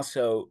 I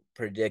also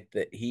predict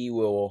that he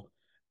will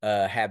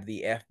have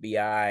the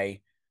FBI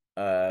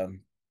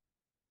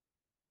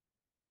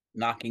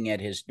knocking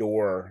at his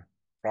door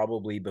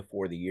probably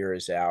before the year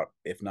is out,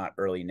 if not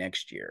early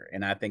next year.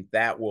 And I think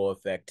that will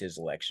affect his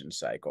election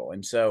cycle.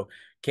 And so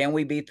can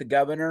we beat the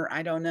governor?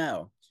 I don't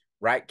know.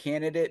 Right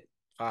candidate?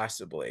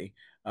 Possibly.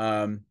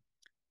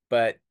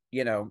 But,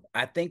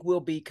 I think we'll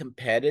be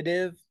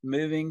competitive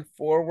moving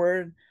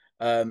forward.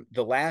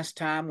 The last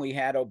time we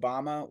had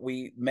Obama,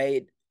 we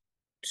made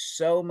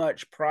so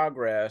much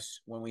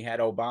progress when we had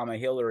Obama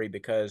Hillary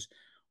because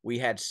we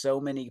had so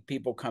many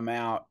people come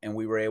out and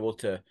we were able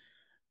to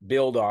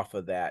build off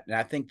of that. And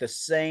I think the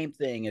same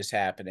thing is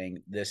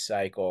happening this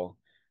cycle.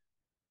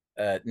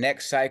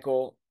 Next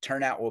cycle,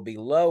 turnout will be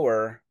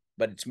lower,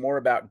 but it's more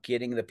about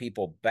getting the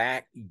people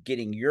back,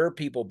 getting your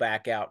people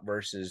back out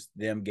versus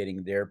them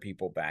getting their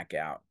people back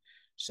out.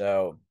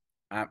 So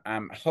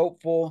I'm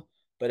hopeful,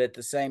 but at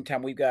the same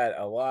time, we've got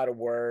a lot of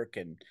work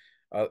and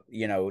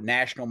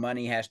national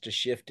money has to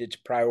shift its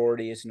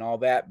priorities and all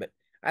that. But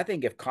I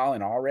think if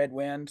Colin Allred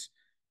wins,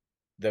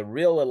 the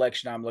real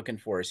election I'm looking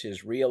for is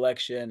his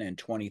reelection in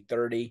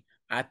 2030.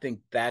 I think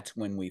that's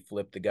when we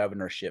flip the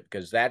governorship,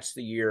 because that's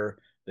the year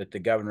that the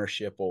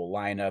governorship will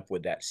line up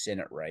with that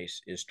Senate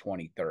race is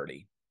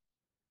 2030.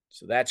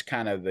 So that's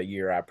kind of the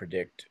year I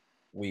predict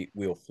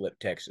we'll flip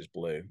Texas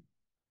blue.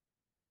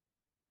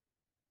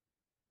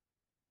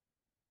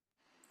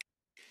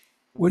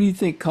 What do you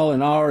think Colin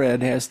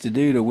Allred has to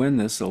do to win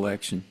this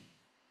election?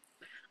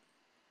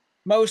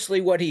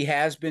 Mostly what he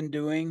has been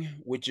doing,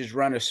 which is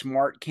run a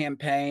smart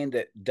campaign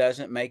that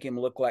doesn't make him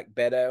look like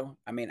Beto.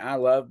 I mean, I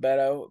love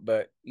Beto,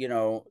 but,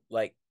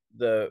 like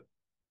the,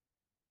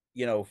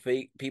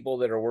 people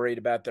that are worried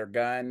about their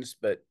guns,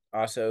 but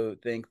also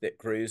think that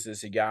Cruz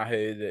is a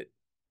Yahoo, that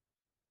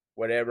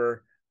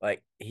whatever,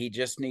 like he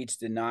just needs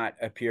to not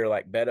appear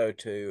like Beto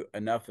to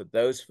enough of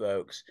those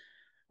folks.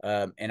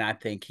 And I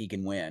think he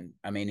can win.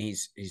 I mean,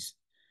 he's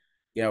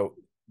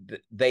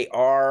they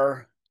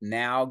are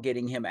now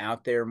getting him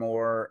out there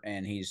more,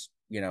 and he's,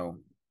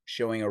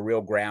 showing a real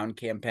ground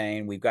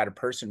campaign. We've got a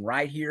person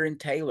right here in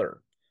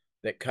Taylor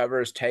that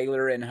covers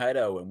Taylor and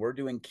Hutto, and we're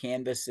doing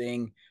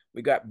canvassing.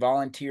 We got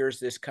volunteers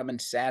this coming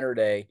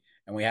Saturday,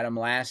 and we had them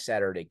last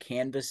Saturday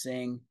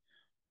canvassing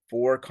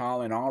for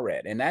Colin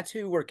Allred. And that's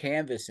who we're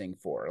canvassing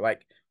for.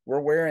 Like, we're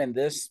wearing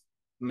this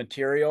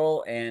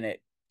material, and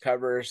it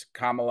covers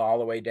Kamala all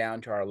the way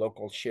down to our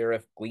local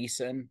Sheriff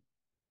Gleason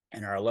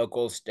and our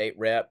local state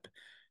rep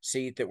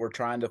seat that we're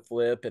trying to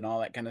flip and all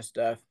that kind of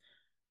stuff.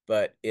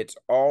 But it's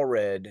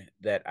Allred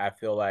that I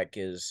feel like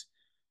is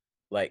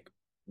like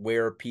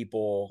where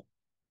people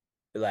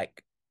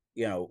like,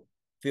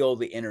 feel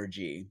the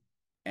energy.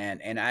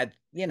 And I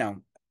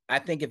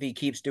think if he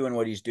keeps doing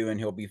what he's doing,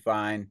 he'll be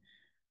fine.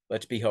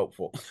 Let's be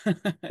hopeful.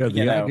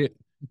 Yeah,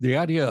 the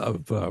idea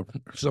of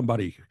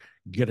somebody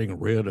getting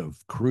rid of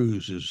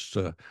Cruz is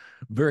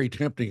very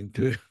tempting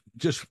to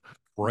just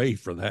pray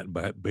for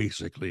that,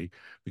 basically,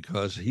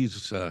 because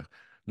he's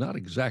not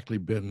exactly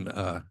been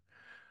a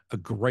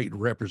great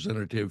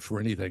representative for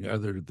anything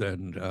other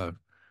than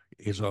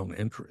his own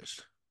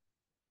interest.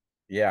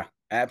 Yeah,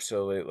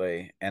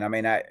 absolutely. And I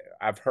mean,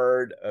 I've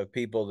heard of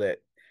people that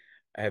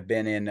have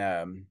been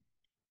in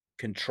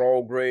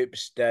control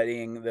groups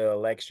studying the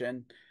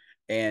election,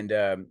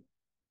 and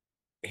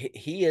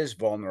he is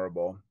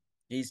vulnerable.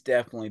 He's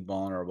definitely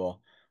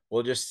vulnerable.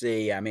 We'll just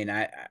see. I mean,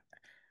 I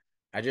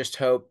just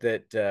hope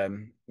that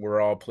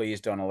we're all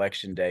pleased on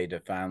election day to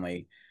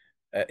finally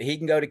he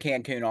can go to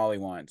Cancun all he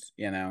wants,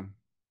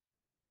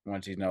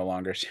 once he's no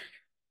longer.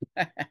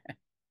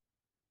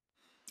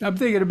 I'm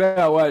thinking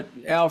about what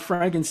Al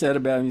Franken said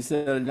about him. He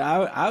said,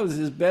 I was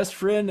his best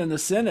friend in the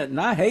Senate,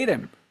 and I hate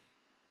him.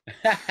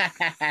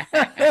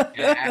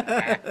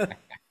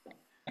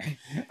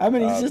 I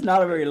mean, he's just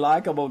not a very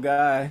likable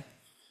guy.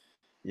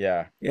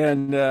 Yeah.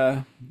 And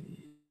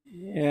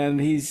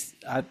he's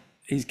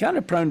kind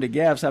of prone to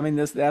gaffes. I mean,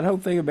 that whole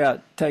thing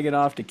about taking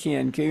off to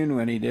Cancun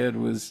when he did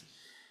was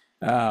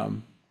that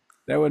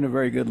wasn't a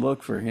very good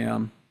look for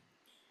him.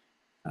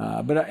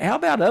 But how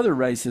about other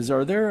races?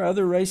 Are there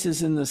other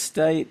races in the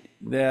state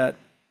that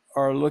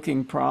are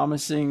looking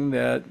promising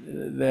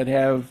that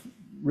have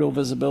real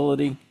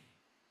visibility?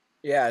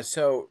 Yeah,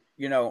 so,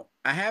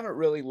 I haven't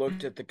really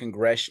looked at the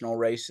congressional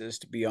races,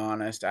 to be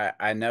honest.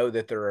 I know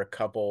that there are a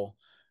couple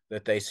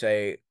that they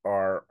say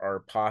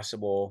are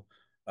possible.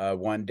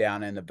 One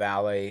down in the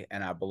valley,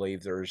 and I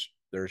believe there's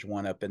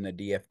one up in the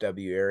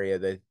DFW area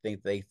that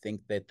they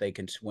think that they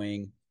can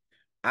swing.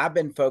 I've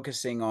been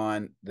focusing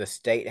on the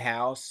state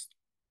house,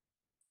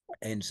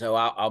 and so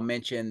I'll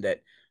mention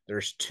that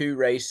there's two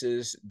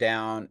races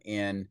down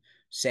in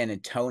San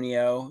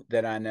Antonio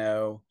that I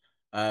know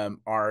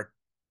are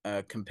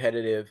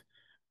competitive.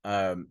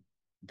 Um,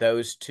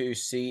 those two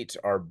seats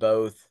are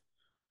both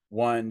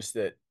ones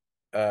that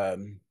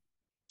um,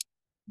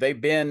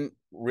 they've been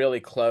really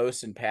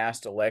close in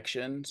past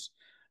elections.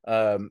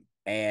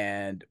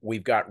 And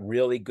we've got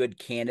really good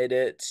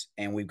candidates,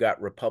 and we've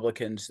got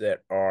Republicans that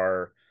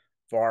are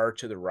far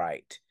to the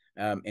right.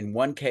 In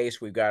one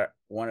case, we've got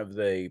one of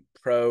the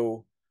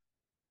pro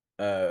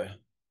uh,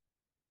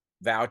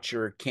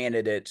 voucher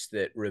candidates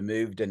that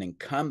removed an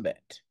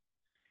incumbent,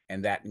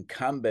 and that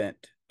incumbent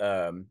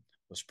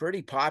was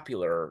pretty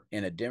popular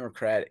in a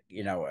Democratic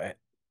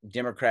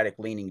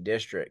leaning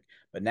district.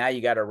 But now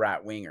you got a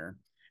right winger,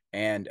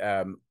 and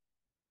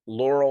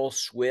Laurel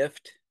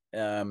Swift,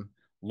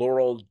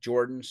 Laurel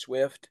Jordan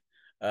Swift,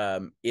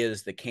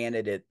 is the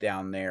candidate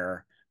down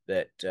there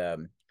that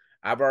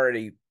I've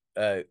already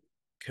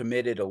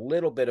committed a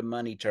little bit of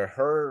money to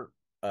her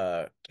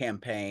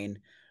campaign,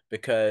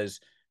 because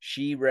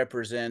she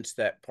represents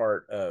that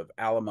part of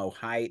Alamo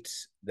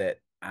Heights that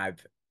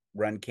I've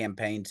run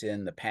campaigns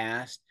in the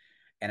past.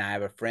 And I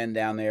have a friend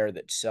down there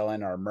that's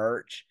selling our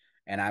merch.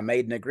 And I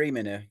made an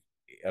agreement if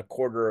a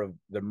quarter of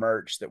the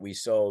merch that we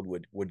sold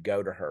would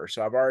go to her.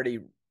 So I've already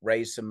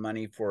raised some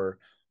money for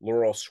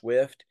Laurel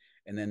Swift.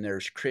 And then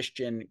there's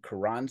Christian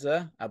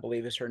Carranza, I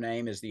believe is her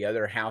name, is the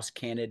other House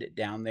candidate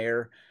down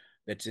there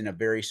that's in a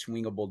very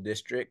swingable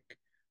district.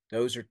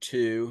 Those are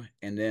two.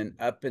 And then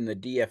up in the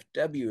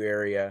DFW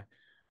area,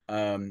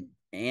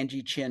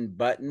 Angie Chin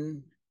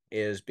Button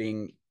is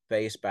being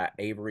faced by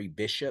Avery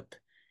Bishop.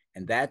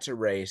 And that's a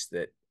race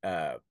that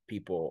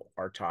people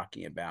are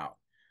talking about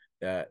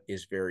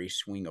is very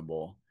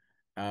swingable.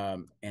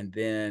 And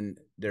then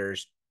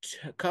there's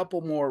a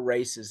couple more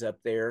races up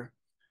there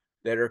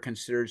that are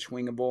considered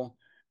swingable.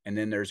 And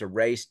then there's a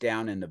race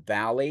down in the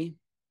valley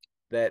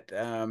that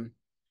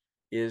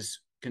is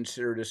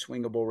considered a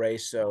swingable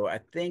race. So I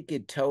think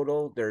in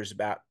total, there's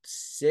about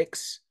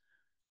 6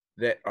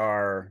 that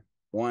are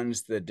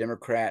ones the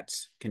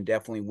Democrats can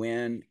definitely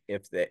win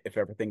if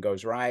everything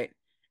goes right.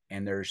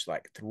 And there's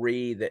like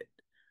 3 that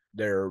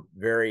they're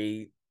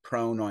very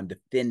prone on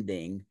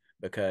defending,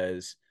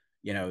 because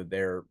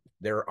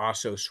they're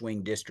also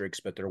swing districts,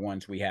 but they're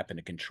ones we happen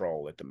to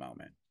control at the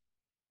moment.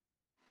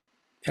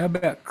 How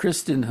about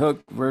Kristen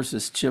Hook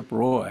versus Chip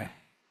Roy?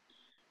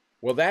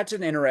 Well, that's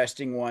an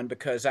interesting one,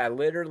 because I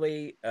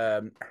literally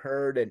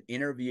heard an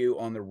interview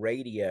on the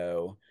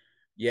radio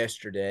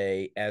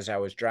yesterday as I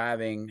was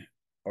driving,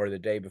 or the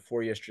day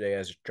before yesterday,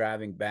 as I was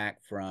driving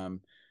back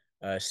from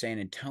San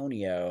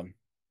Antonio,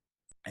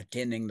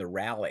 attending the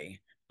rally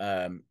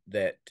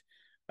that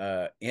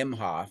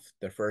Imhoff,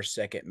 the first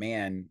second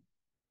man,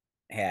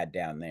 had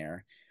down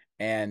there.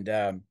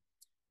 And,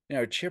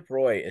 Chip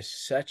Roy is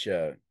such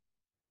a,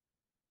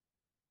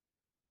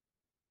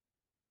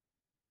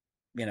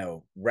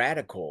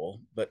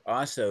 radical, but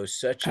also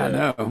such I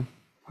know.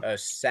 a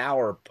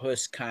sour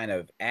puss kind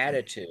of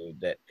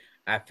attitude that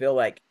I feel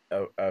like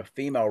a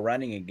female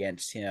running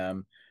against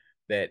him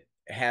that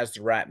has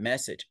the right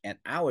message. And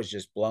I was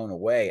just blown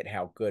away at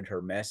how good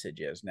her message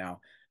is. Now,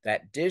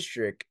 that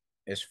district,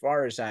 as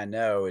far as I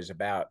know, is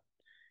about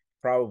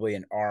probably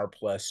an R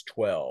plus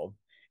 12.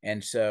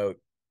 And so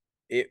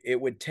it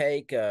would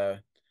take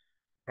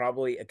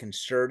probably a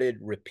concerted,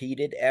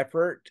 repeated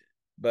effort.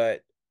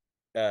 But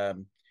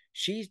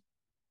she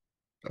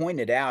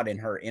pointed out in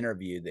her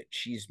interview that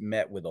she's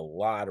met with a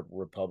lot of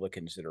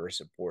Republicans that are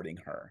supporting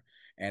her.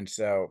 And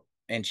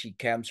she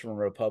comes from a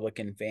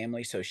Republican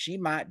family, so she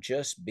might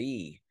just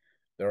be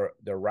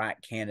the right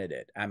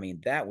candidate. I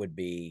mean, that would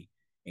be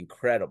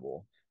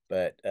incredible.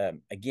 But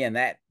again,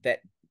 that a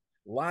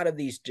lot of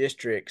these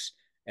districts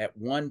at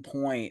one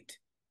point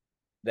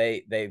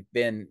they've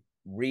been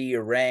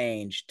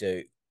rearranged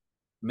to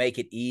make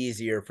it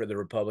easier for the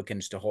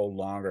Republicans to hold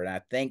longer. And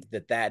I think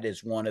that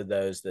is one of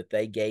those that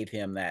they gave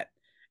him that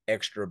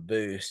extra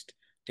boost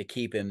to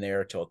keep him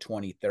there till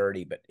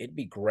 2030. But it'd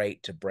be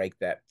great to break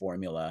that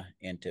formula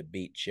and to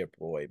beat Chip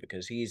Roy,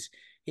 because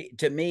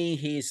to me,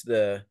 he's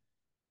the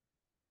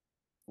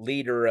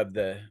leader of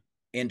the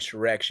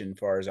insurrection,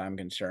 far as I'm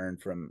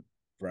concerned, from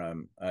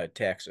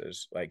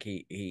Texas. Like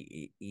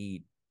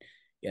he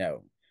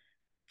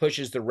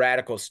pushes the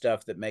radical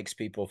stuff that makes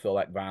people feel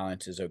like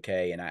violence is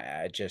okay. And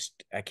I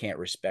can't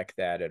respect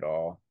that at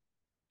all.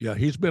 Yeah,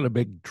 he's been a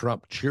big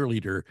Trump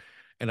cheerleader.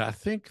 And I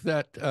think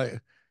that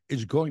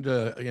is going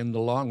to, in the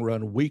long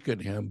run, weaken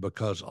him,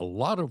 because a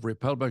lot of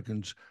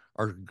Republicans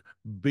are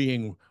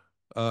being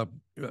uh,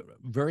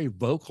 very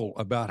vocal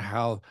about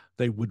how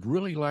they would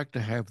really like to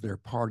have their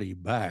party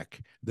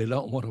back. They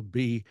don't want to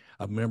be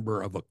a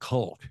member of a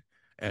cult.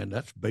 And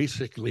that's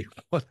basically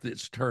what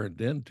it's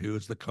turned into,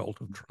 is the cult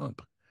of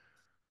Trump.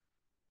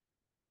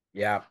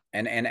 Yeah,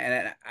 and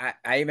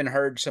I even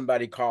heard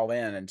somebody call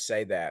in and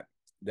say that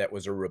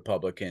was a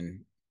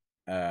Republican,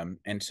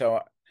 and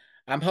so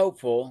I'm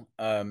hopeful.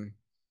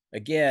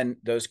 Again,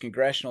 those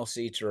congressional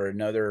seats are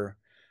another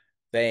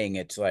thing.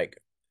 It's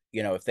like,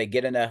 if they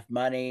get enough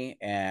money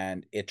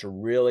and it's a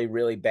really,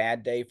 really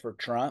bad day for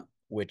Trump,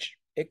 which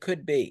it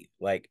could be,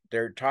 like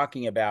they're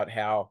talking about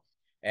how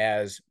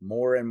as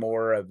more and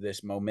more of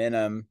this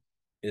momentum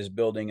is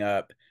building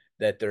up,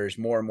 that there's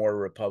more and more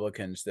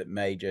Republicans that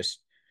may just,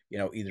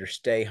 either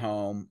stay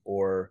home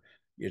or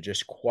you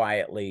just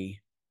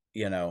quietly,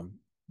 you know,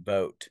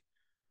 vote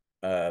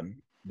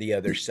the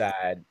other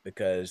side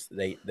because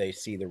they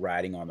see the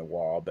writing on the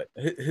wall. But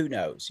who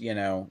knows?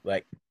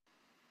 Like,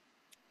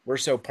 we're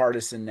so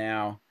partisan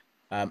now.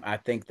 I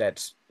think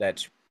that's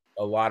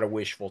a lot of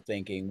wishful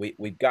thinking.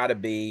 We've got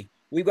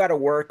to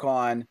work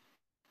on.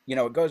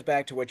 It goes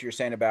back to what you're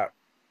saying about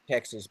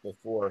Texas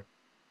before.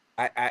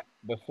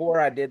 Before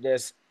I did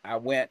this, I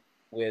went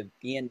with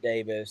Ian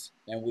Davis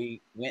and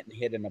we went and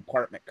hit an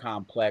apartment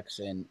complex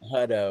in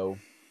Hutto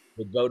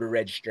with voter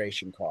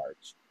registration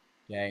cards.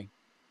 Okay,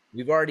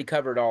 we've already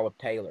covered all of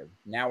Taylor.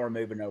 Now we're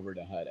moving over to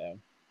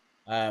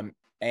Hutto,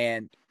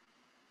 and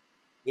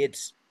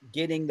it's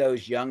getting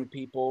those young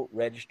people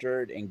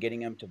registered and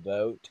getting them to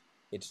vote.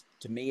 It's,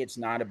 to me, it's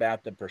not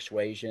about the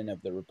persuasion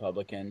of the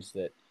Republicans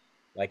that,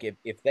 like,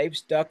 if they've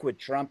stuck with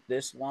Trump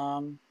this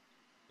long,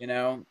 you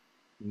know,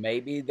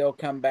 maybe they'll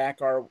come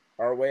back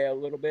our way a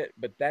little bit,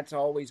 but that's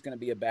always going to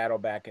be a battle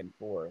back and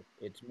forth.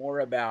 It's more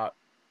about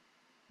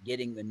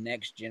getting the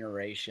next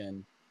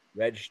generation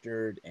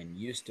registered and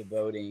used to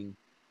voting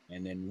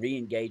and then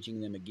re-engaging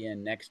them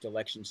again next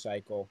election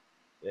cycle.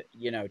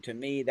 To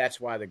me, that's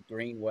why the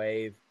Green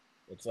Wave,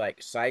 it's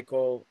like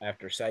cycle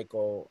after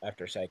cycle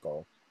after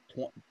cycle.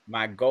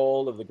 My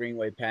goal of the Green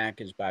Wave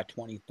PAC is by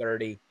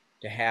 2030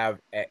 to have,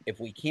 if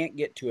we can't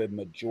get to a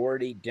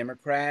majority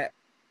Democrat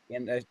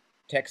in the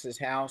Texas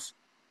House,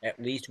 at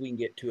least we can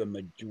get to a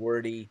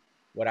majority,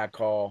 what I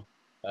call,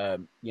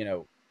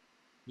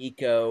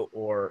 eco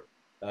or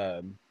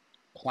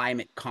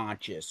climate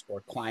conscious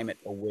or climate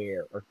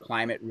aware or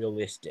climate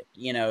realistic.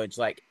 It's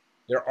like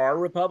there are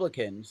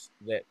Republicans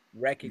that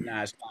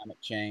recognize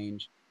climate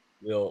change,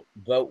 will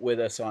vote with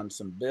us on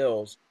some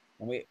bills,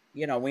 and we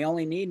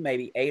only need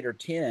maybe 8 or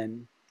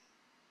 10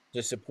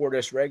 to support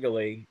us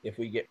regularly if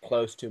we get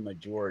close to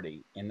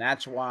majority. And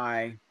that's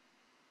why,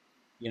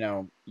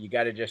 you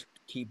got to just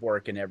keep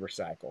working every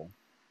cycle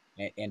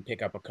and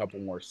pick up a couple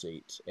more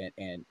seats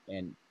and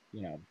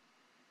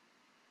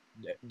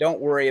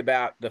don't worry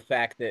about the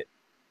fact that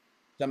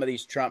some of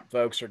these Trump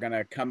folks are going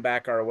to come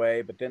back our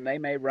way, but then they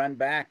may run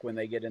back when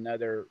they get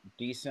another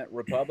decent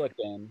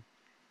Republican,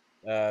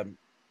 and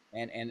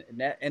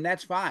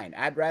that's fine.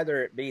 I'd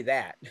rather it be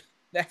that.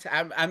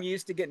 I'm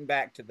used to getting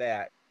back to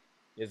that,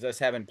 is us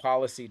having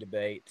policy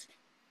debates,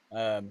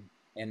 and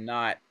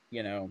not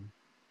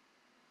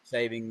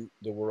saving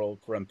the world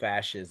from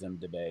fascism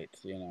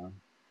debates. Well,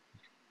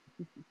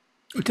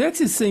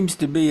 Texas seems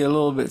to be a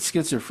little bit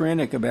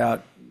schizophrenic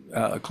about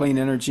clean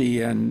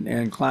energy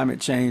and climate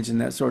change and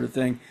that sort of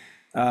thing.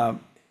 Uh,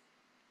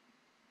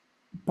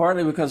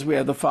 Partly because we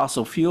have the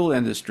fossil fuel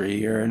industry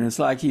here, and it's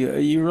like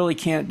you really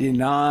can't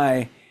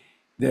deny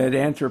that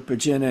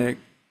anthropogenic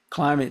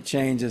climate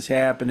change is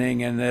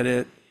happening and that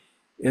it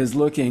is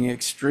looking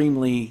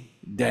extremely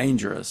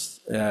dangerous,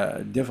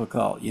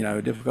 difficult,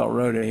 difficult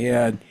road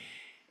ahead.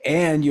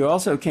 And you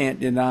also can't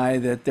deny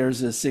that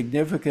there's a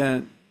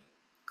significant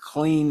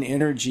clean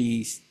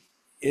energy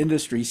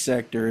industry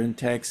sector in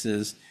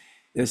Texas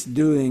that's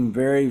doing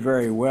very,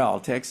 very well.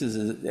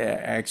 Texas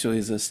actually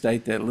is a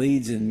state that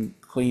leads in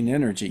clean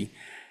energy.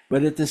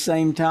 But at the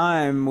same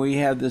time, we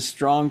have this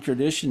strong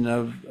tradition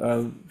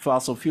of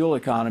fossil fuel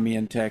economy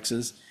in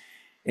Texas,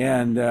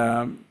 and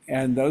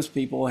those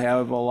people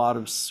have a lot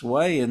of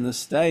sway in the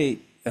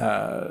state,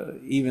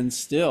 even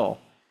still.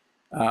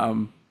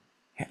 Um,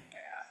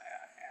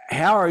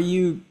 how are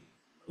you,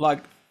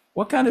 like,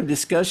 what kind of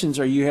discussions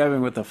are you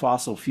having with the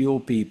fossil fuel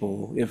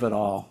people, if at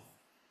all?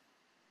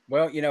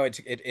 Well,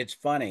 it's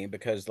funny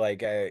because,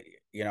 like, I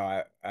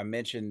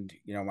mentioned,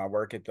 my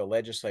work at the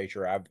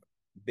legislature. I've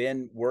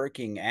been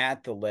working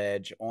at the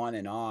ledge on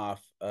and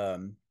off,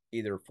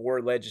 either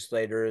for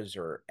legislators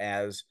or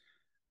as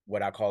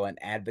what I call an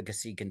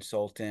advocacy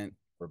consultant,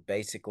 or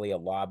basically a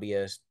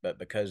lobbyist. But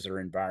because they're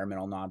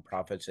environmental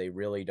nonprofits, they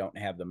really don't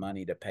have the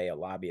money to pay a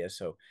lobbyist.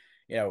 So,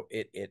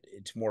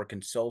 it's more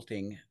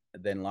consulting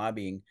than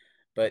lobbying.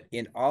 But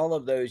in all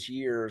of those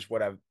years,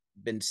 what I've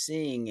been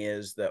seeing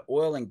is the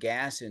oil and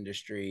gas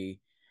industry,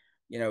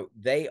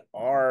 they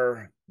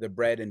are the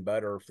bread and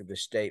butter for the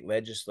state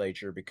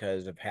legislature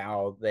because of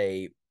how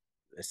they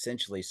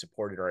essentially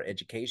supported our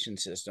education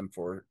system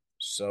for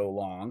so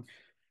long.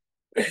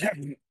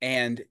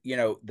 And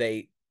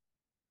they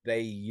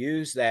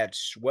use that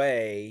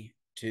sway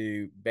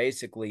to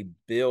basically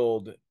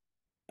build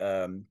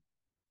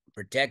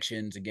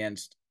protections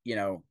against,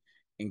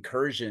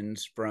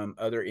 incursions from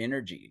other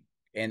energy.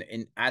 And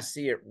I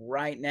see it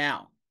right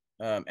now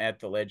at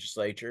the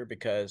legislature,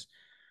 because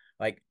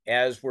like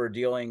as we're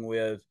dealing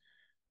with,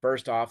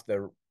 first off,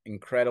 the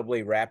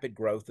incredibly rapid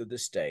growth of the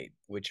state,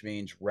 which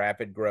means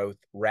rapid growth,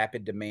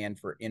 rapid demand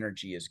for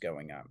energy is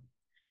going up.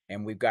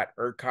 And we've got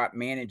ERCOT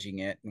managing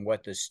it. And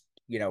what this,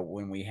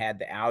 when we had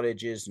the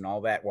outages and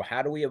all that, well,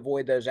 how do we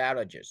avoid those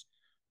outages?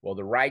 Well,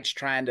 the right's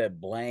trying to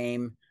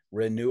blame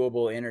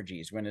renewable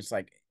energies when it's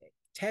like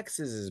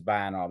Texas is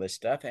buying all this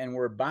stuff, and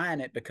we're buying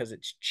it because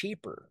it's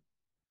cheaper,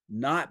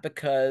 not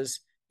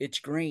because it's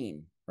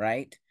green,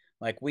 right?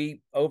 Like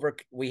we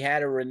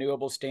had a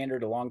renewable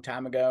standard a long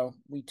time ago.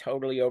 We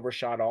totally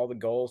overshot all the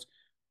goals.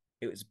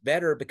 It was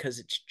better because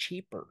it's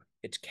cheaper.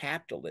 It's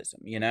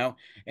capitalism,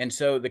 And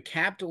so the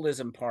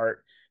capitalism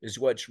part is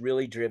what's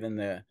really driven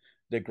the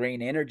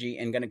green energy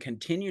and going to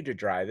continue to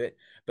drive it.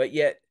 But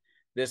yet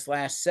this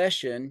last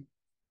session,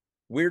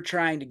 we're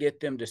trying to get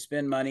them to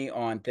spend money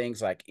on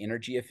things like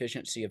energy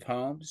efficiency of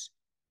homes,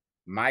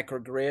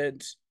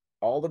 microgrids,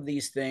 all of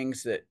these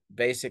things that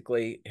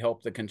basically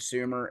help the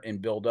consumer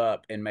and build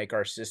up and make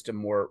our system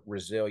more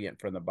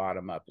resilient from the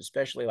bottom up,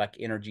 especially like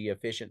energy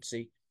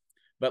efficiency.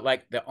 But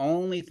like the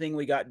only thing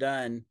we got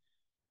done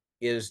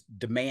is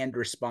demand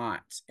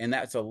response. And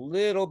that's a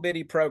little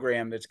bitty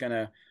program that's going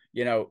to,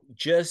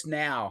 just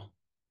now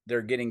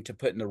they're getting to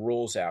putting the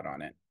rules out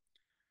on it.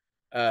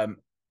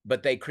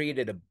 But they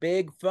created a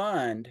big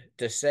fund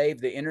to save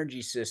the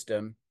energy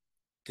system,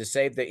 to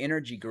save the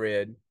energy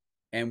grid.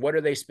 And what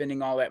are they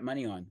spending all that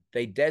money on?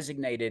 They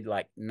designated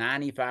like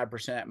 95%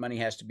 of that money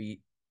has to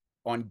be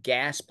on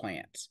gas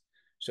plants.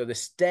 So the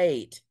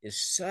state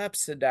is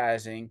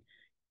subsidizing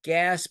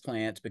gas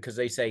plants because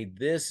they say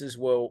this is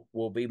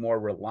will be more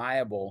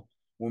reliable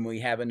when we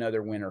have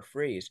another winter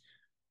freeze.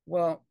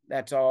 Well,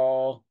 that's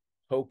all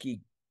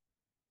hokey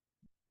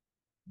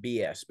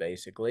BS,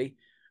 basically.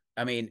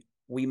 I mean,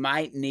 we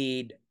might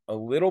need a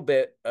little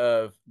bit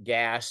of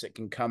gas that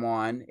can come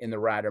on in the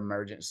right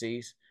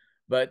emergencies.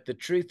 But the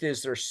truth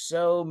is there's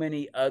so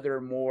many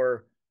other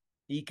more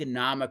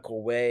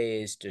economical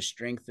ways to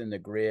strengthen the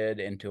grid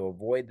and to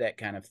avoid that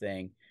kind of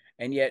thing.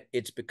 And yet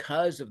it's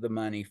because of the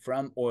money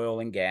from oil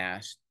and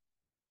gas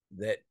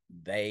that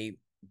they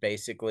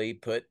basically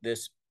put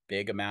this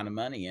big amount of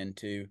money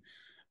into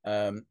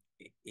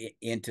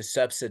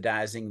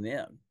subsidizing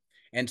them.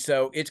 And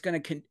so it's going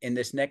to, in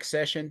this next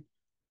session,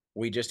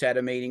 we just had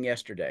a meeting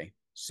yesterday,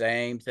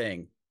 same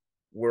thing.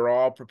 We're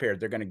all prepared.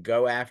 They're going to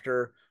go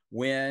after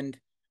wind.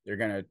 They're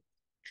going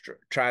to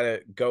try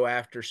to go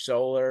after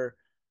solar.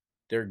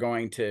 They're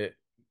going to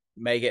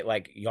make it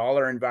like y'all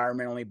are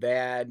environmentally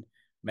bad,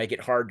 make it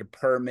hard to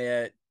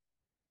permit.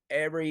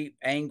 Every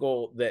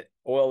angle that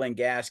oil and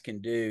gas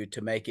can do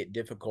to make it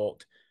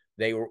difficult,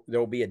 there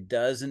will be a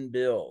dozen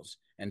bills.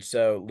 And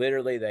so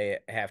literally they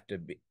have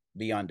to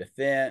be on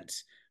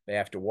defense. They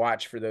have to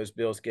watch for those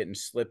bills getting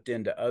slipped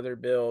into other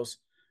bills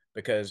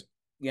because,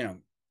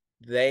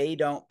 they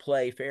don't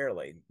play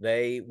fairly.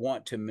 They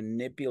want to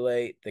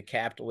manipulate the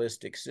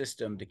capitalistic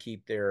system to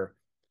keep their,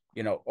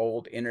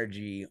 old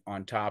energy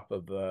on top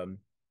of the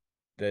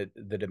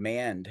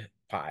demand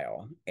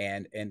pile.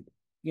 And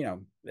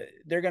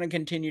they're going to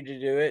continue to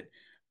do it,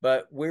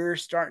 but we're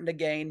starting to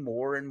gain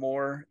more and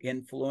more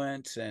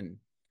influence and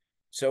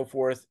so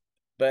forth.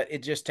 But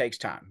it just takes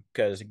time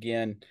because,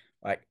 again,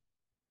 like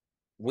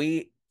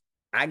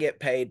I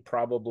get paid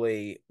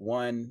probably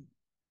 1%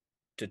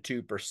 to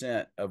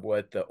 2% of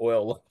what the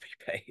oil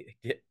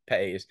lobby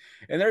pays.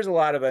 And there's a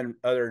lot of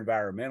other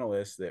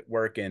environmentalists that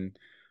work in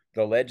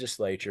the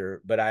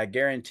legislature, but I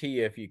guarantee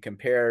you, if you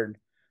compared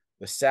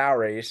the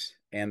salaries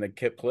and the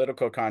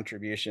political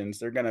contributions,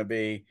 they're going to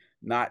be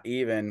not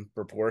even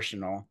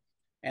proportional.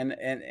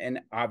 And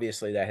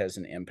obviously that has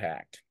an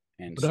impact.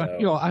 And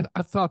but so,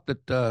 I thought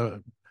that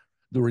the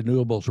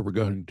renewables were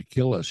going to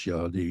kill us.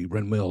 The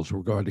windmills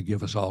were going to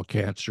give us all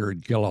cancer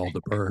and kill all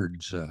the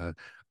birds.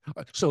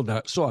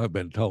 So I've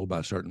been told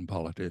by certain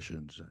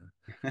politicians.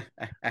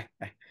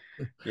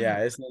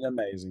 yeah, isn't it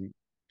amazing?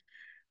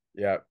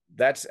 Yeah,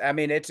 it's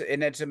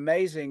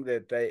amazing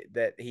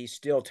that he's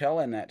still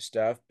telling that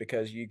stuff,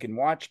 because you can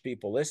watch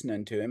people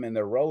listening to him and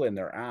they're rolling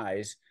their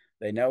eyes.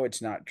 They know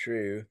it's not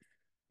true,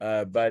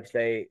 but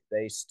they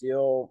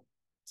still,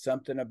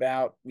 something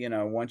about,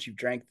 once you've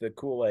drank the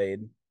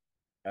Kool-Aid,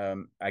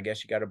 I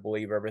guess you got to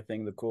believe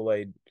everything the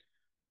Kool-Aid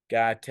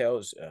guy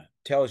tells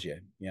you.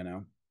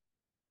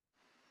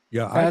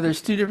 Yeah,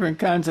 There's two different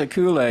kinds of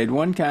Kool-Aid.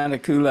 One kind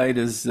of Kool-Aid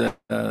is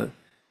the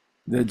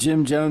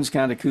Jim Jones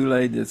kind of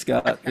Kool-Aid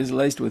is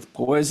laced with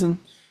poison.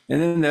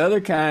 And then the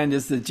other kind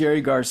is the Jerry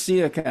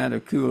Garcia kind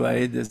of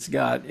Kool-Aid that's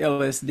got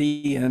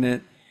LSD in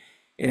it.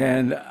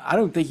 And I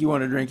don't think you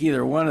want to drink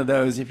either one of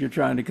those if you're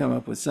trying to come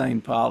up with sane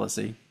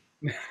policy.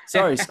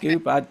 Sorry,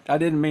 Scoop. I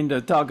didn't mean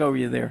to talk over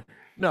you there.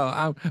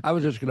 No, I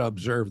was just going to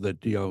observe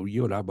that,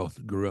 you and I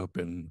both grew up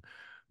in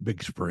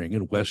Big Spring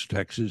in West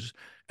Texas.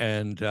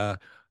 And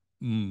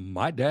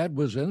My dad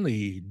was in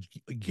the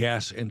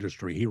gas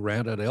industry. He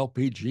ran an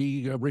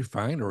LPG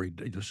refinery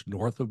just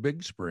north of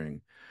Big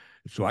Spring.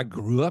 So I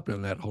grew up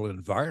in that whole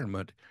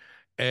environment.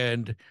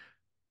 And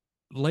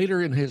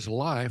later in his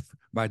life,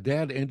 my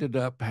dad ended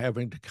up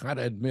having to kind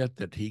of admit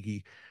that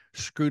he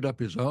screwed up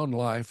his own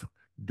life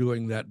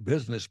doing that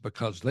business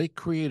because they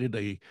created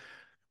a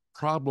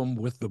problem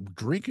with the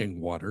drinking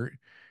water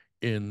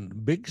in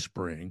Big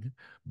Spring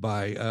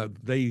by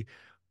they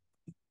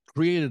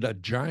created a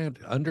giant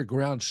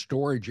underground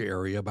storage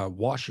area by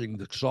washing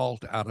the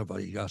salt out of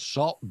a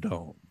salt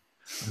dome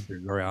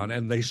underground,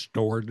 and they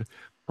stored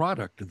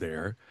product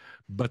there.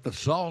 But the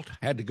salt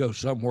had to go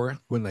somewhere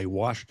when they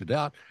washed it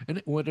out, and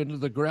it went into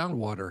the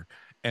groundwater.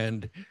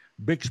 And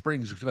Big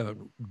Springs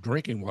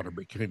drinking water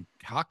became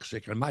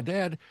toxic. And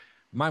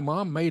my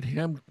mom made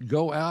him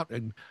go out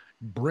and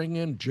bring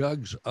in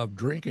jugs of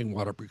drinking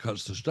water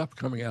because the stuff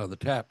coming out of the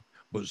tap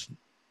was,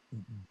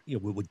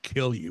 would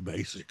kill you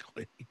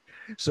basically.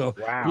 So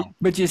Wow.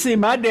 But you see,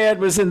 my dad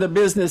was in the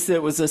business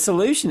that was a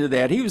solution to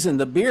that. He was in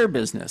the beer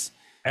business.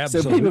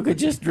 absolutely, So people could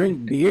just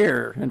drink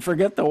beer and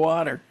forget the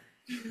water.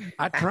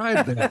 I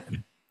tried that,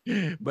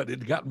 but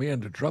it got me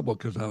into trouble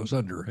because I was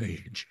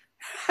underage.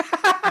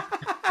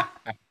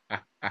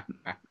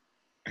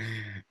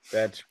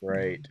 That's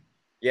great.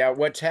 Yeah,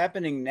 what's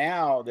happening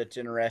now that's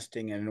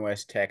interesting in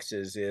West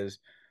Texas is,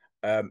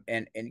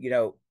 and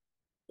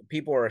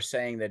people are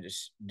saying that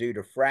it's due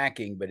to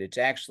fracking, but it's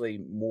actually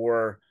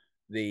more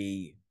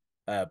the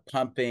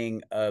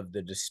pumping of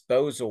the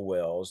disposal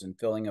wells and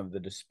filling of the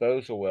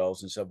disposal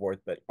wells and so forth,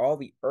 but all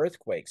the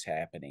earthquakes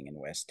happening in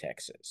West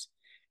Texas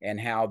and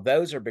how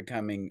those are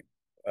becoming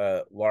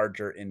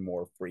larger and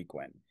more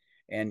frequent.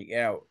 And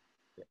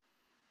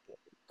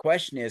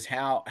question is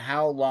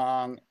how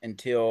long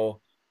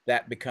until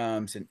that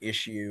becomes an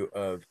issue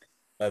of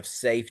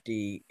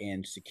safety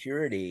and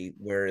security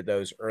where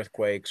those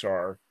earthquakes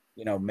are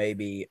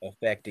maybe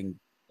affecting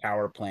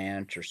power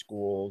plants or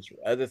schools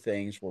or other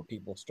things where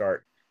people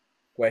start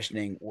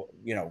questioning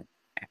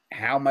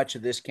how much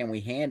of this can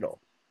we handle.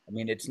 I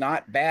mean, it's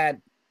not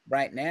bad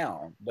right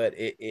now, but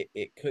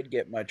it could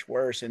get much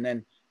worse. And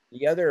then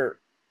the other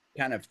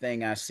kind of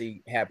thing I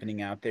see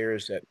happening out there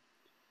is that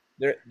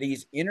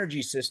these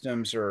energy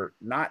systems are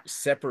not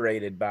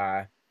separated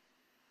by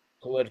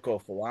political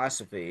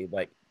philosophy.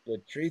 Like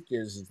the truth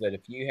is that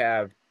if you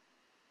have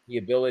the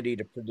ability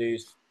to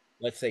produce,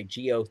 let's say,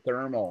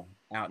 geothermal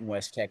out in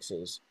West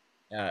Texas,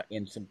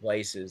 in some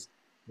places,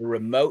 the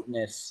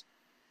remoteness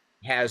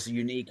has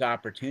unique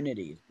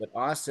opportunities, but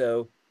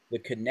also the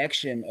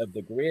connection of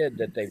the grid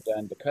that they've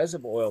done because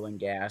of oil and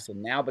gas,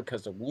 and now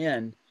because of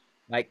wind.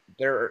 Like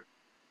there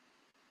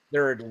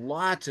are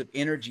lots of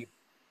energy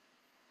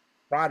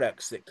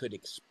products that could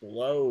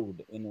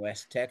explode in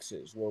West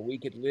Texas, where we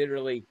could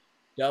literally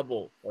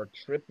double or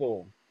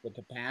triple the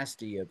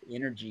capacity of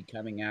energy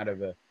coming out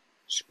of a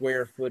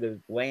square foot of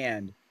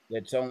land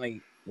that's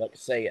only,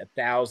 let's say,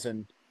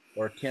 1,000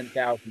 or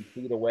 10,000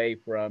 feet away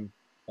from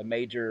a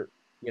major,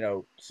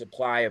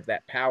 supply of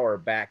that power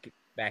back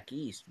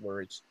east where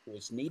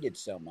it's needed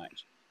so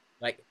much.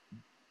 Like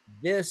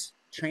this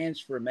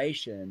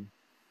transformation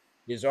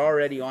is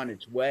already on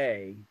its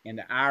way, and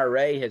the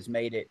IRA has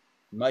made it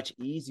much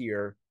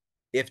easier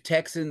if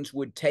Texans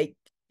would take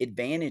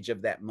advantage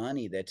of that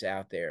money that's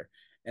out there.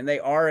 And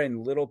they are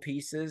in little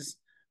pieces,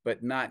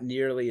 but not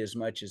nearly as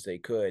much as they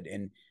could.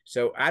 And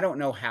so I don't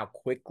know how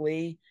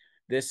quickly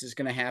this is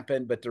going to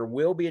happen, but there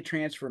will be a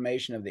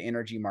transformation of the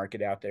energy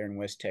market out there in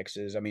West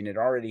Texas. I mean, it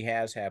already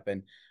has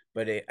happened,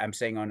 but I'm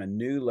saying on a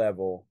new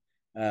level,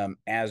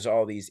 as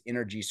all these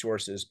energy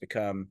sources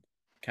become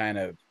kind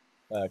of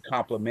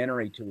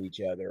complementary to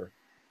each other.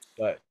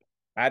 But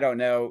I don't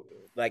know.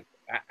 Like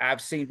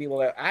I've seen people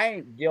that I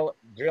ain't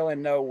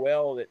drilling no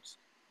well that's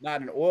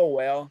not an oil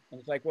well. And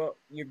it's like, well,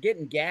 you're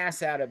getting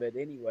gas out of it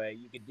anyway.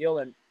 You could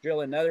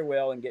drill another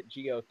well and get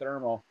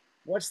geothermal.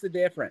 What's the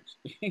difference?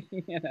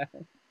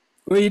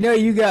 Well,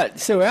 you got,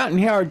 so out in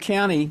Howard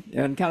County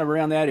and kind of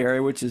around that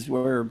area, which is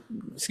where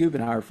Scoop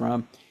and I are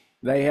from,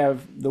 they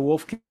have the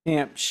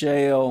Wolfcamp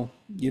Shale,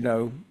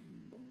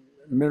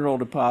 mineral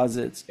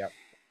deposits. Yep.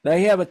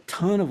 They have a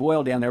ton of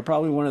oil down there,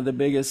 probably one of the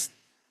biggest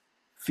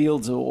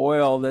fields of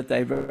oil that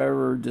they've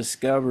ever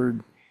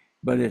discovered,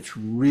 but it's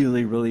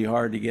really, really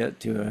hard to get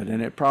to it.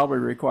 And it probably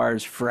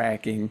requires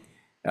fracking.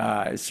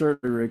 It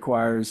certainly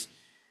requires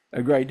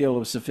a great deal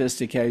of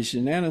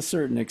sophistication and a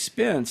certain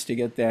expense to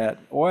get that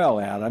oil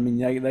out. I mean,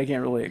 they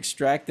can't really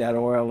extract that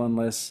oil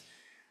unless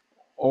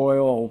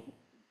oil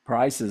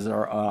prices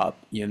are up,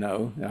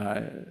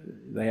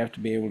 they have to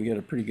be able to get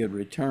a pretty good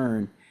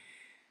return.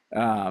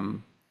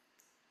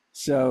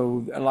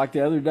 So like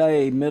the other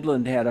day,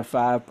 Midland had a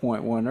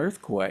 5.1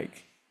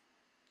 earthquake.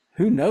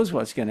 Who knows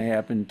what's going to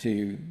happen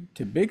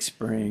to Big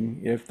Spring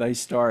if they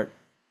start,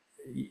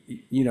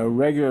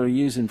 regularly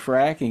using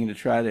fracking to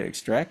try to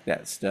extract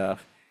that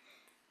stuff.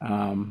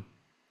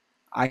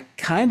 I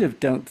kind of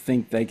don't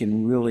think they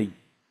can really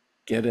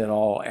get it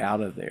all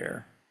out of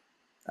there.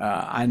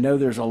 I know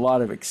there's a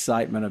lot of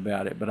excitement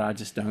about it, but I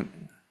just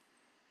don't.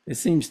 It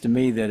seems to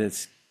me that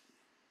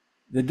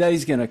the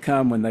day's going to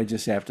come when they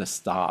just have to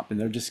stop, and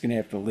they're just going to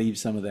have to leave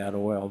some of that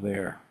oil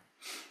there.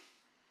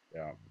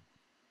 Yeah.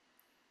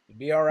 It'd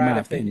be all right My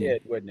if they opinion.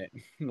 did, wouldn't it?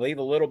 Leave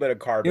a little bit of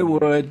It carbon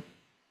would.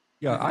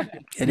 Yeah,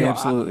 It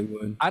absolutely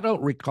would. I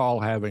don't recall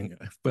having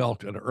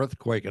felt an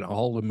earthquake in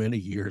all the many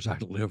years I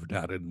lived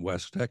out in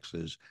West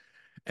Texas.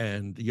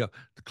 And the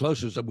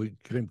closest that we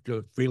came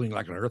to feeling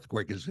like an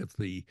earthquake is if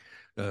the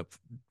uh,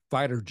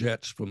 fighter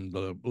jets from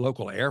the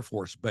local Air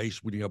Force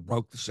base, when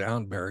broke the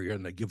sound barrier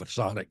and they give a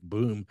sonic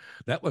boom.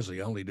 That was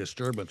the only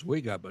disturbance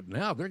we got. But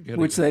now they're getting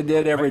Which they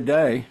did every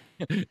day.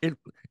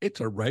 it's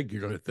a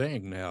regular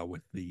thing now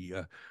with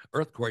the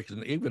earthquakes,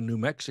 and even New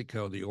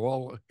Mexico. The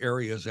oil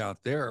areas out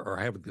there are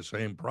having the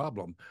same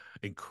problem,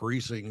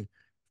 increasing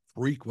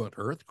frequent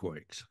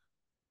earthquakes.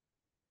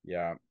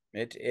 Yeah,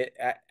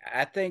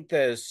 I think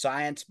the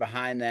science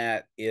behind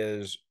that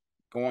is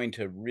going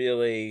to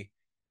really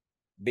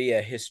be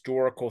a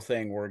historical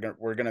thing.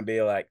 We're gonna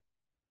be like,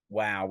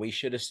 wow, we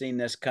should have seen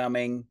this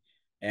coming,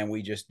 and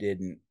we just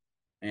didn't.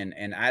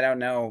 And I don't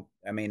know.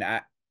 I mean,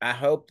 I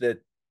hope that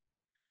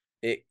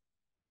it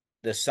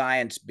the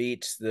science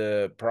beats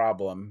the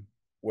problem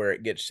where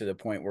it gets to the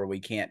point where we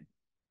can't,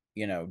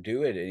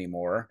 do it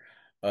anymore,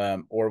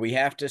 or we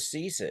have to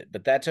cease it.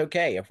 But that's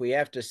okay. If we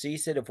have to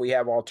cease it, if we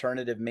have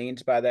alternative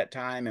means by that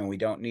time and we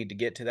don't need to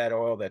get to that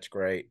oil, that's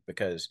great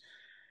because,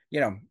 you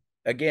know,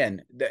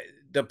 again,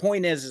 the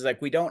point is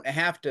like we don't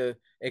have to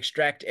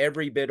extract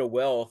every bit of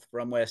wealth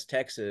from West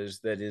Texas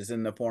that is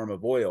in the form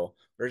of oil.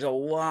 There's a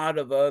lot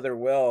of other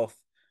wealth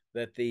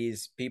that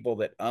these people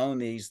that own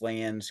these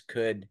lands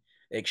could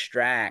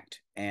extract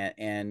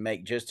and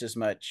make just as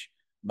much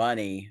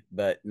money,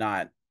 but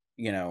not,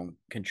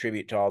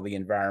 contribute to all the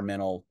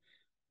environmental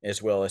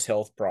as well as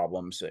health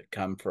problems that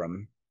come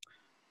from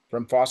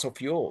fossil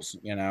fuels.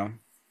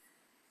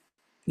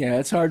 Yeah,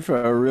 it's hard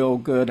for a real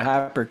good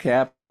hyper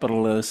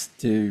capitalist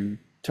to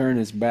turn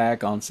his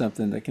back on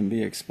something that can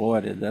be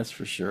exploited. That's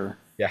for sure.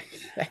 Yeah.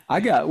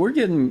 We're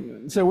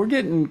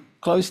getting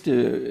close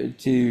to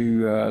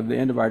the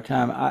end of our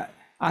time.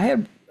 I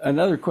have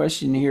another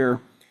question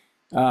here,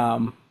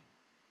 and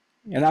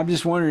I'm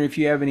just wondering if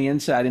you have any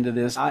insight into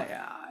this.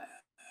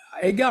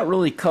 It got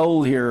really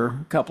cold here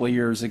a couple of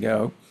years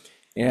ago,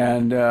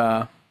 and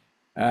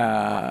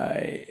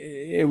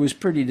it was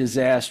pretty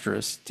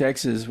disastrous.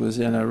 Texas was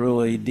in a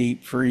really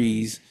deep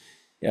freeze.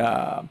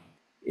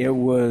 It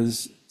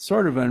was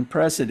sort of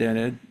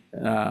unprecedented.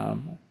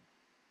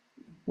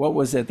 What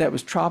was it? That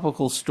was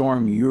Tropical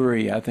Storm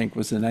Uri, I think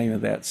was the name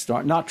of that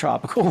storm. Not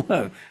tropical,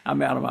 no,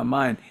 I'm out of my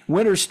mind.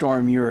 Winter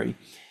Storm Uri.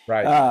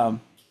 Right.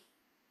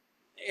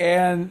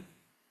 And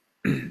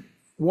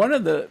one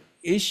of the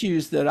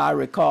issues that I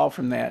recall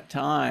from that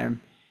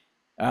time,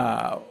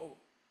 and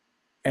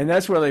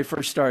that's where they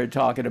first started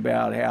talking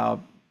about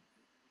how,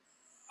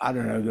 I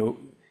don't know,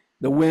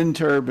 the wind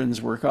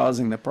turbines were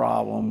causing the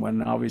problem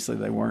when obviously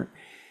they weren't.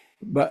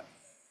 But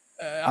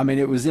I mean,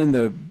 it was in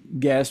the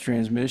gas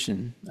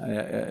transmission,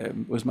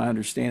 was my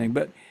understanding.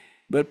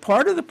 But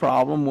part of the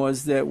problem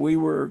was that we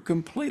were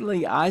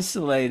completely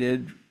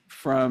isolated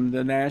from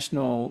the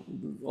national,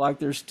 like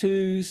there's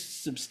two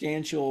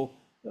substantial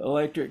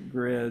electric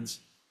grids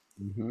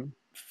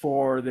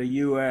for the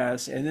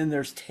US, and then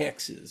there's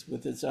Texas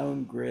with its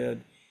own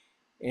grid.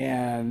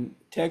 And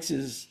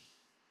Texas,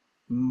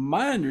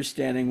 my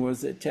understanding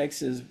was that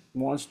Texas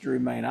wants to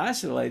remain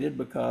isolated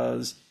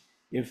because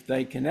if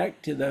they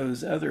connect to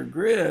those other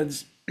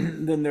grids,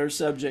 then they're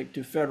subject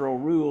to federal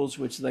rules,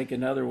 which they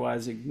can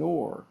otherwise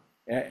ignore.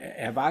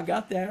 Have I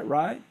got that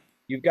right?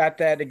 You've got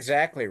that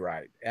exactly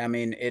right. I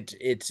mean,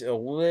 it's a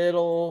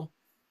little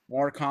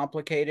more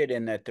complicated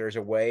in that there's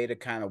a way to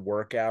kind of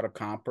work out a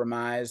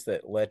compromise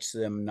that lets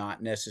them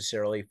not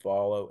necessarily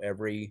follow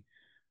every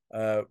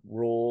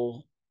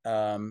rule.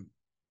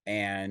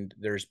 And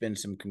there's been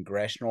some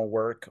congressional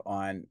work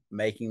on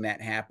making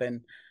that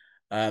happen.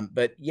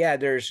 But yeah,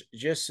 there's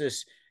just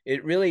this,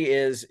 it really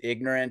is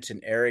ignorance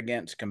and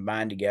arrogance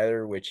combined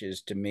together, which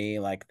is to me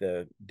like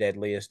the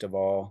deadliest of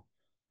all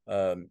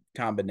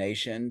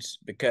combinations,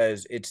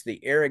 because it's the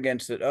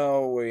arrogance that,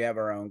 oh, we have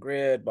our own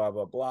grid, blah,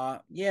 blah, blah.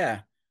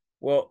 Yeah.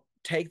 Well,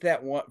 take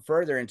that one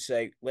further and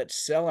say, let's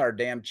sell our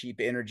damn cheap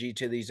energy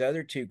to these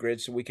other two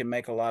grids so we can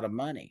make a lot of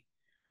money.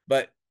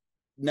 But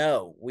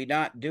no, we're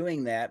not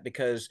doing that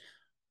because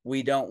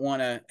we don't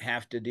want to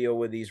have to deal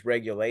with these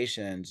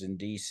regulations in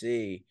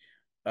DC.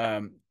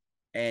 Um,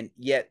 and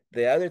yet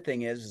the other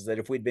thing is that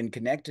if we'd been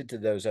connected to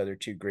those other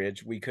two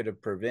grids, we could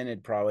have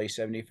prevented probably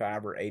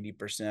 75 or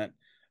 80%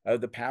 of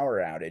the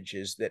power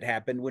outages that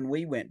happened when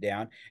we went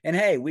down. And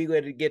hey, we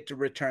would get to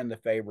return the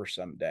favor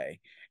someday.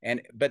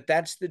 But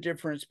that's the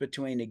difference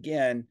between,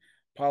 again,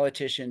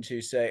 politicians who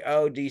say,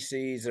 oh,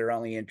 DC's their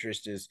only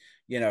interest is,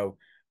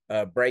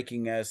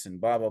 breaking us and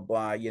blah, blah,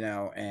 blah,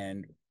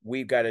 and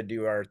we've got to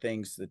do our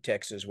things the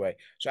Texas way.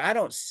 So I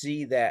don't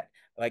see that.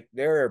 Like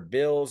there are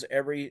bills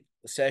every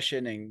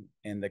session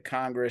in the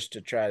Congress to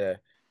try to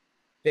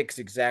fix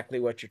exactly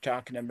what you're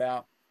talking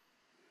about.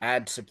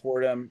 I'd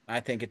support them. I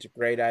think it's a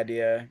great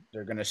idea.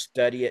 They're going to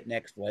study it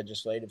next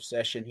legislative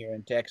session here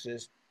in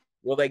Texas.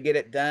 Will they get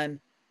it done?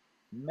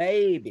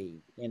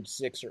 Maybe in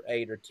 6 or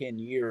 8 or 10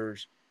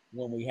 years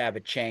when we have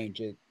a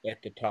change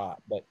at the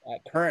top. But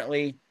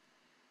currently,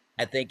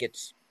 I think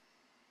it's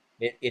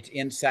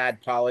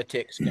inside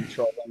politics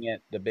controlling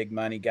it. The big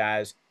money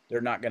guys,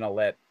 they're not going to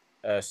let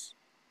us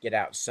get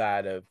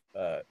outside of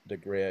the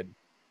grid.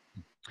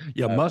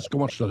 Yeah, Musk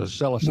wants to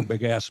sell us a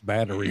big ass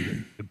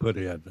battery to put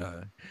in,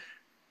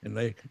 and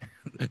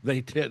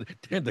they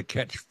tend to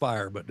catch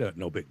fire, but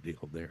no big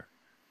deal there.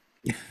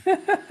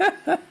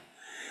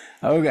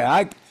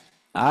 Okay,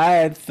 I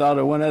had thought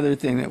of one other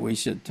thing that we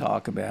should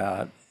talk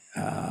about,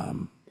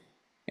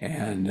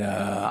 and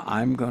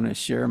I'm going to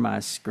share my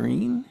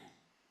screen.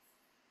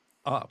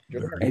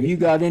 Sure. Have you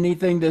got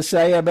anything to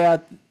say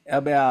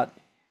about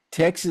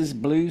Texas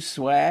Blue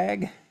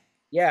Swag?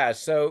 Yeah,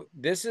 so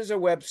this is a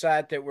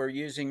website that we're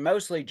using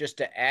mostly just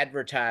to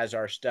advertise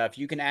our stuff.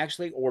 You can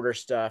actually order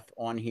stuff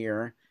on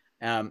here,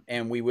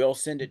 and we will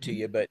send it to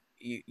you. But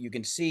you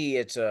can see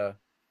it's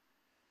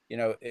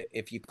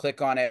if you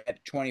click on it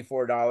at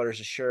 $24 a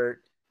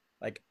shirt,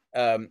 like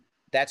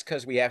that's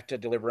because we have to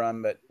deliver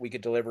them, but we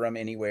could deliver them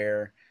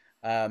anywhere.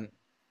 And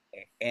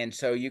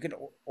so you can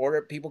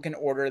people can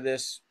order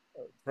this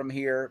from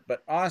here,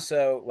 but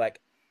also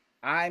like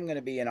I'm going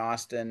to be in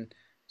Austin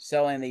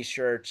selling these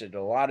shirts at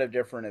a lot of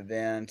different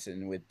events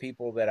and with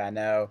people that I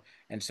know.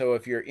 And so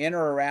if you're in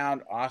or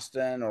around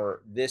Austin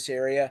or this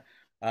area,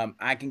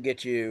 I can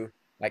get you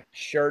like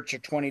shirts are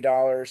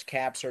 $20,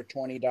 caps are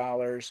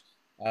 $20.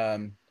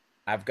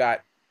 I've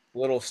got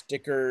little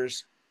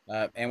stickers,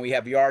 and we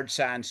have yard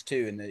signs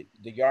too. And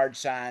the yard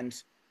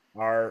signs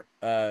are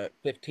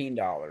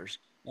 $15.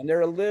 And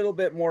they're a little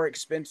bit more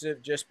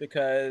expensive just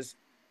because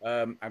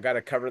I've got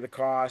to cover the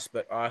cost,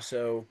 but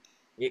also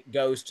it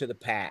goes to the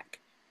PAC.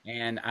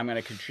 And I'm going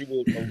to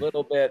contribute a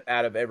little bit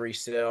out of every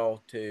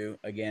sale to,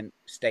 again,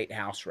 state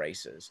house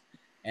races.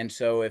 And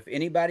so if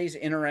anybody's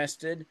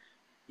interested,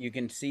 you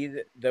can see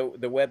the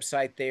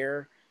website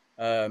there,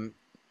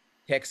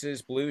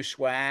 Texas Blue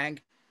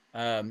Swag.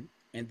 And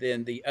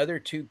then the other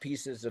two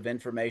pieces of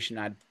information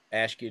I'd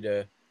ask you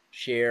to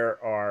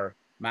share are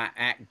my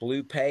Act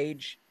Blue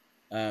page.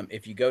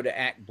 If you go to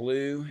Act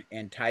Blue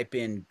and type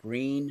in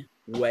Green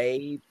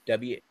Wave,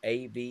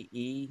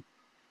 WAVE,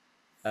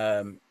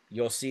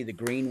 you'll see the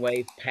Green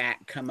Wave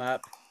PAC come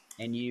up,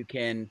 and you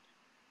can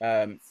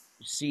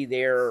see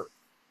there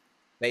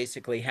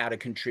basically how to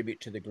contribute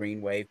to the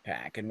Green Wave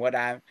PAC. And what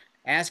I'm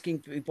asking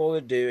people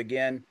to do,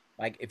 again,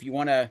 like if you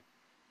want to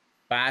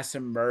buy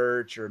some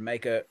merch or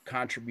make a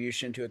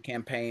contribution to a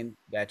campaign,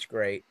 that's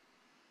great.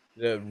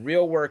 The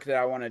real work that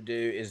I want to do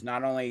is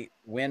not only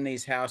win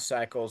these house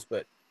cycles,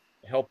 but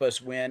help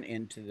us win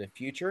into the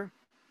future.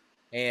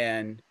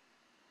 And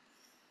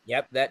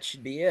yep, that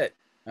should be it.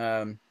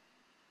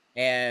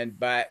 And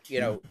by,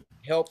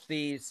 help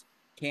these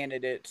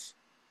candidates,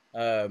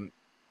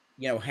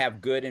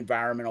 have good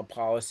environmental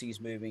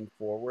policies moving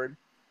forward.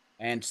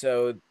 And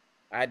so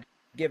I'd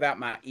give out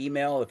my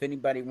email if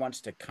anybody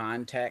wants to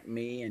contact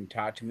me and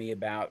talk to me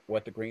about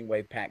what the Green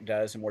Wave PAC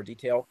does in more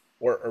detail,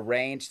 or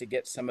arrange to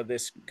get some of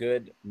this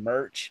good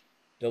merch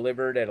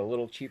delivered at a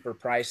little cheaper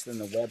price than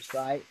the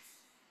website.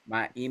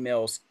 My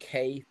email's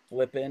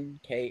kflippin,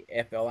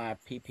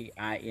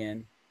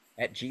 KFLIPPIN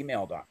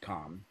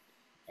 @gmail.com.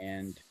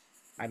 And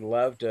I'd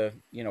love to,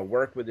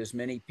 work with as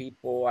many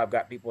people. I've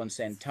got people in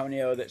San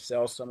Antonio that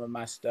sell some of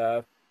my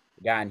stuff,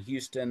 a guy in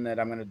Houston that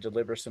I'm going to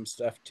deliver some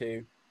stuff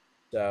to.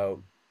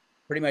 So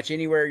pretty much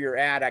anywhere you're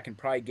at, I can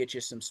probably get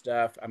you some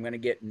stuff. I'm going to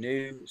get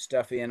new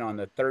stuff in on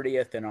the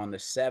 30th and on the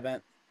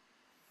 7th.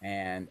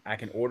 And I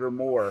can order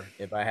more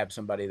if I have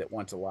somebody that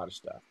wants a lot of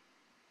stuff.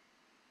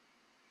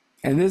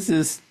 And this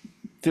is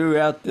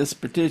throughout this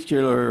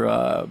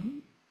particular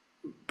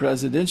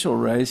presidential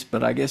race,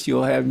 but I guess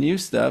you'll have new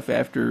stuff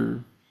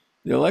after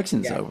the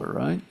election's over,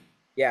 right?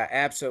 Yeah,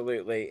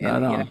 absolutely.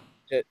 And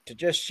to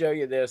just show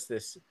you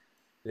this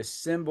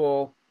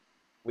symbol,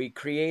 we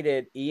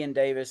created, Ian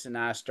Davis and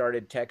I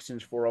started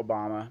Texans for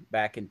Obama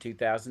back in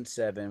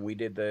 2007. We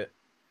did the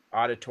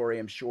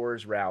Auditorium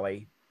Shores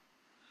rally,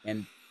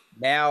 and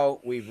now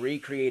we've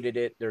recreated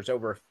it. There's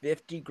over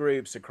 50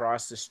 groups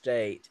across the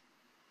state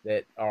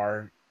that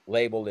are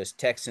labeled as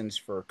Texans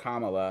for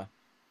Kamala,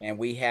 and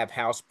we have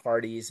house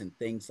parties and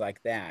things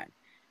like that.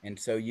 And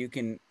so you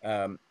can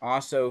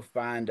also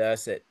find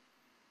us at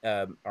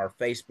our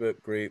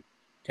Facebook group,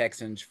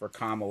 Texans for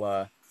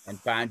Kamala, and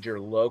find your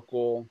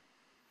local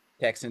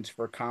Texans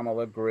for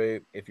Kamala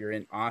group. If you're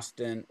in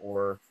Austin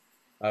or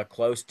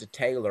close to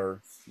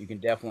Taylor, you can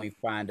definitely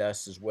find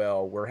us as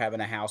well. We're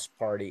having a house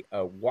party,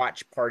 a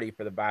watch party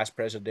for the vice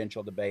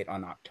presidential debate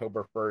on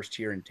October 1st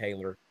here in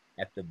Taylor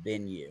at the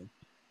venue.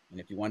 And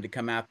if you wanted to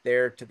come out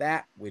there to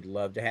that, we'd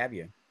love to have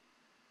you.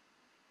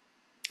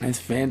 That's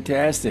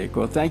fantastic.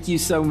 Well, thank you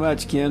so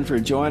much, Ken, for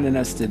joining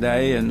us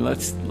today, and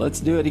let's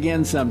do it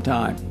again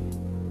sometime.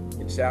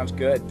 It sounds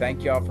good.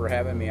 Thank y'all for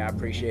having me. I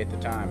appreciate the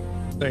time.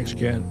 Thanks,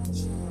 Ken.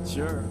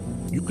 Sure.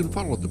 You can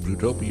follow the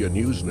Plutopia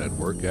News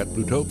Network at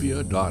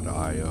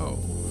plutopia.io.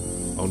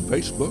 On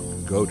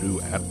Facebook, go to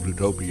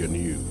 @Plutopia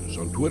News.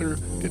 On Twitter,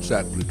 it's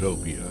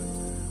 @Plutopia.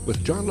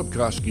 With John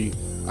Lepkowski,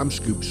 I'm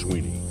Scoop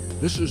Sweeney.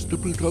 This is the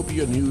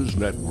Plutopia News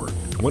Network,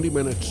 20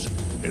 minutes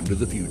into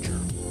the future.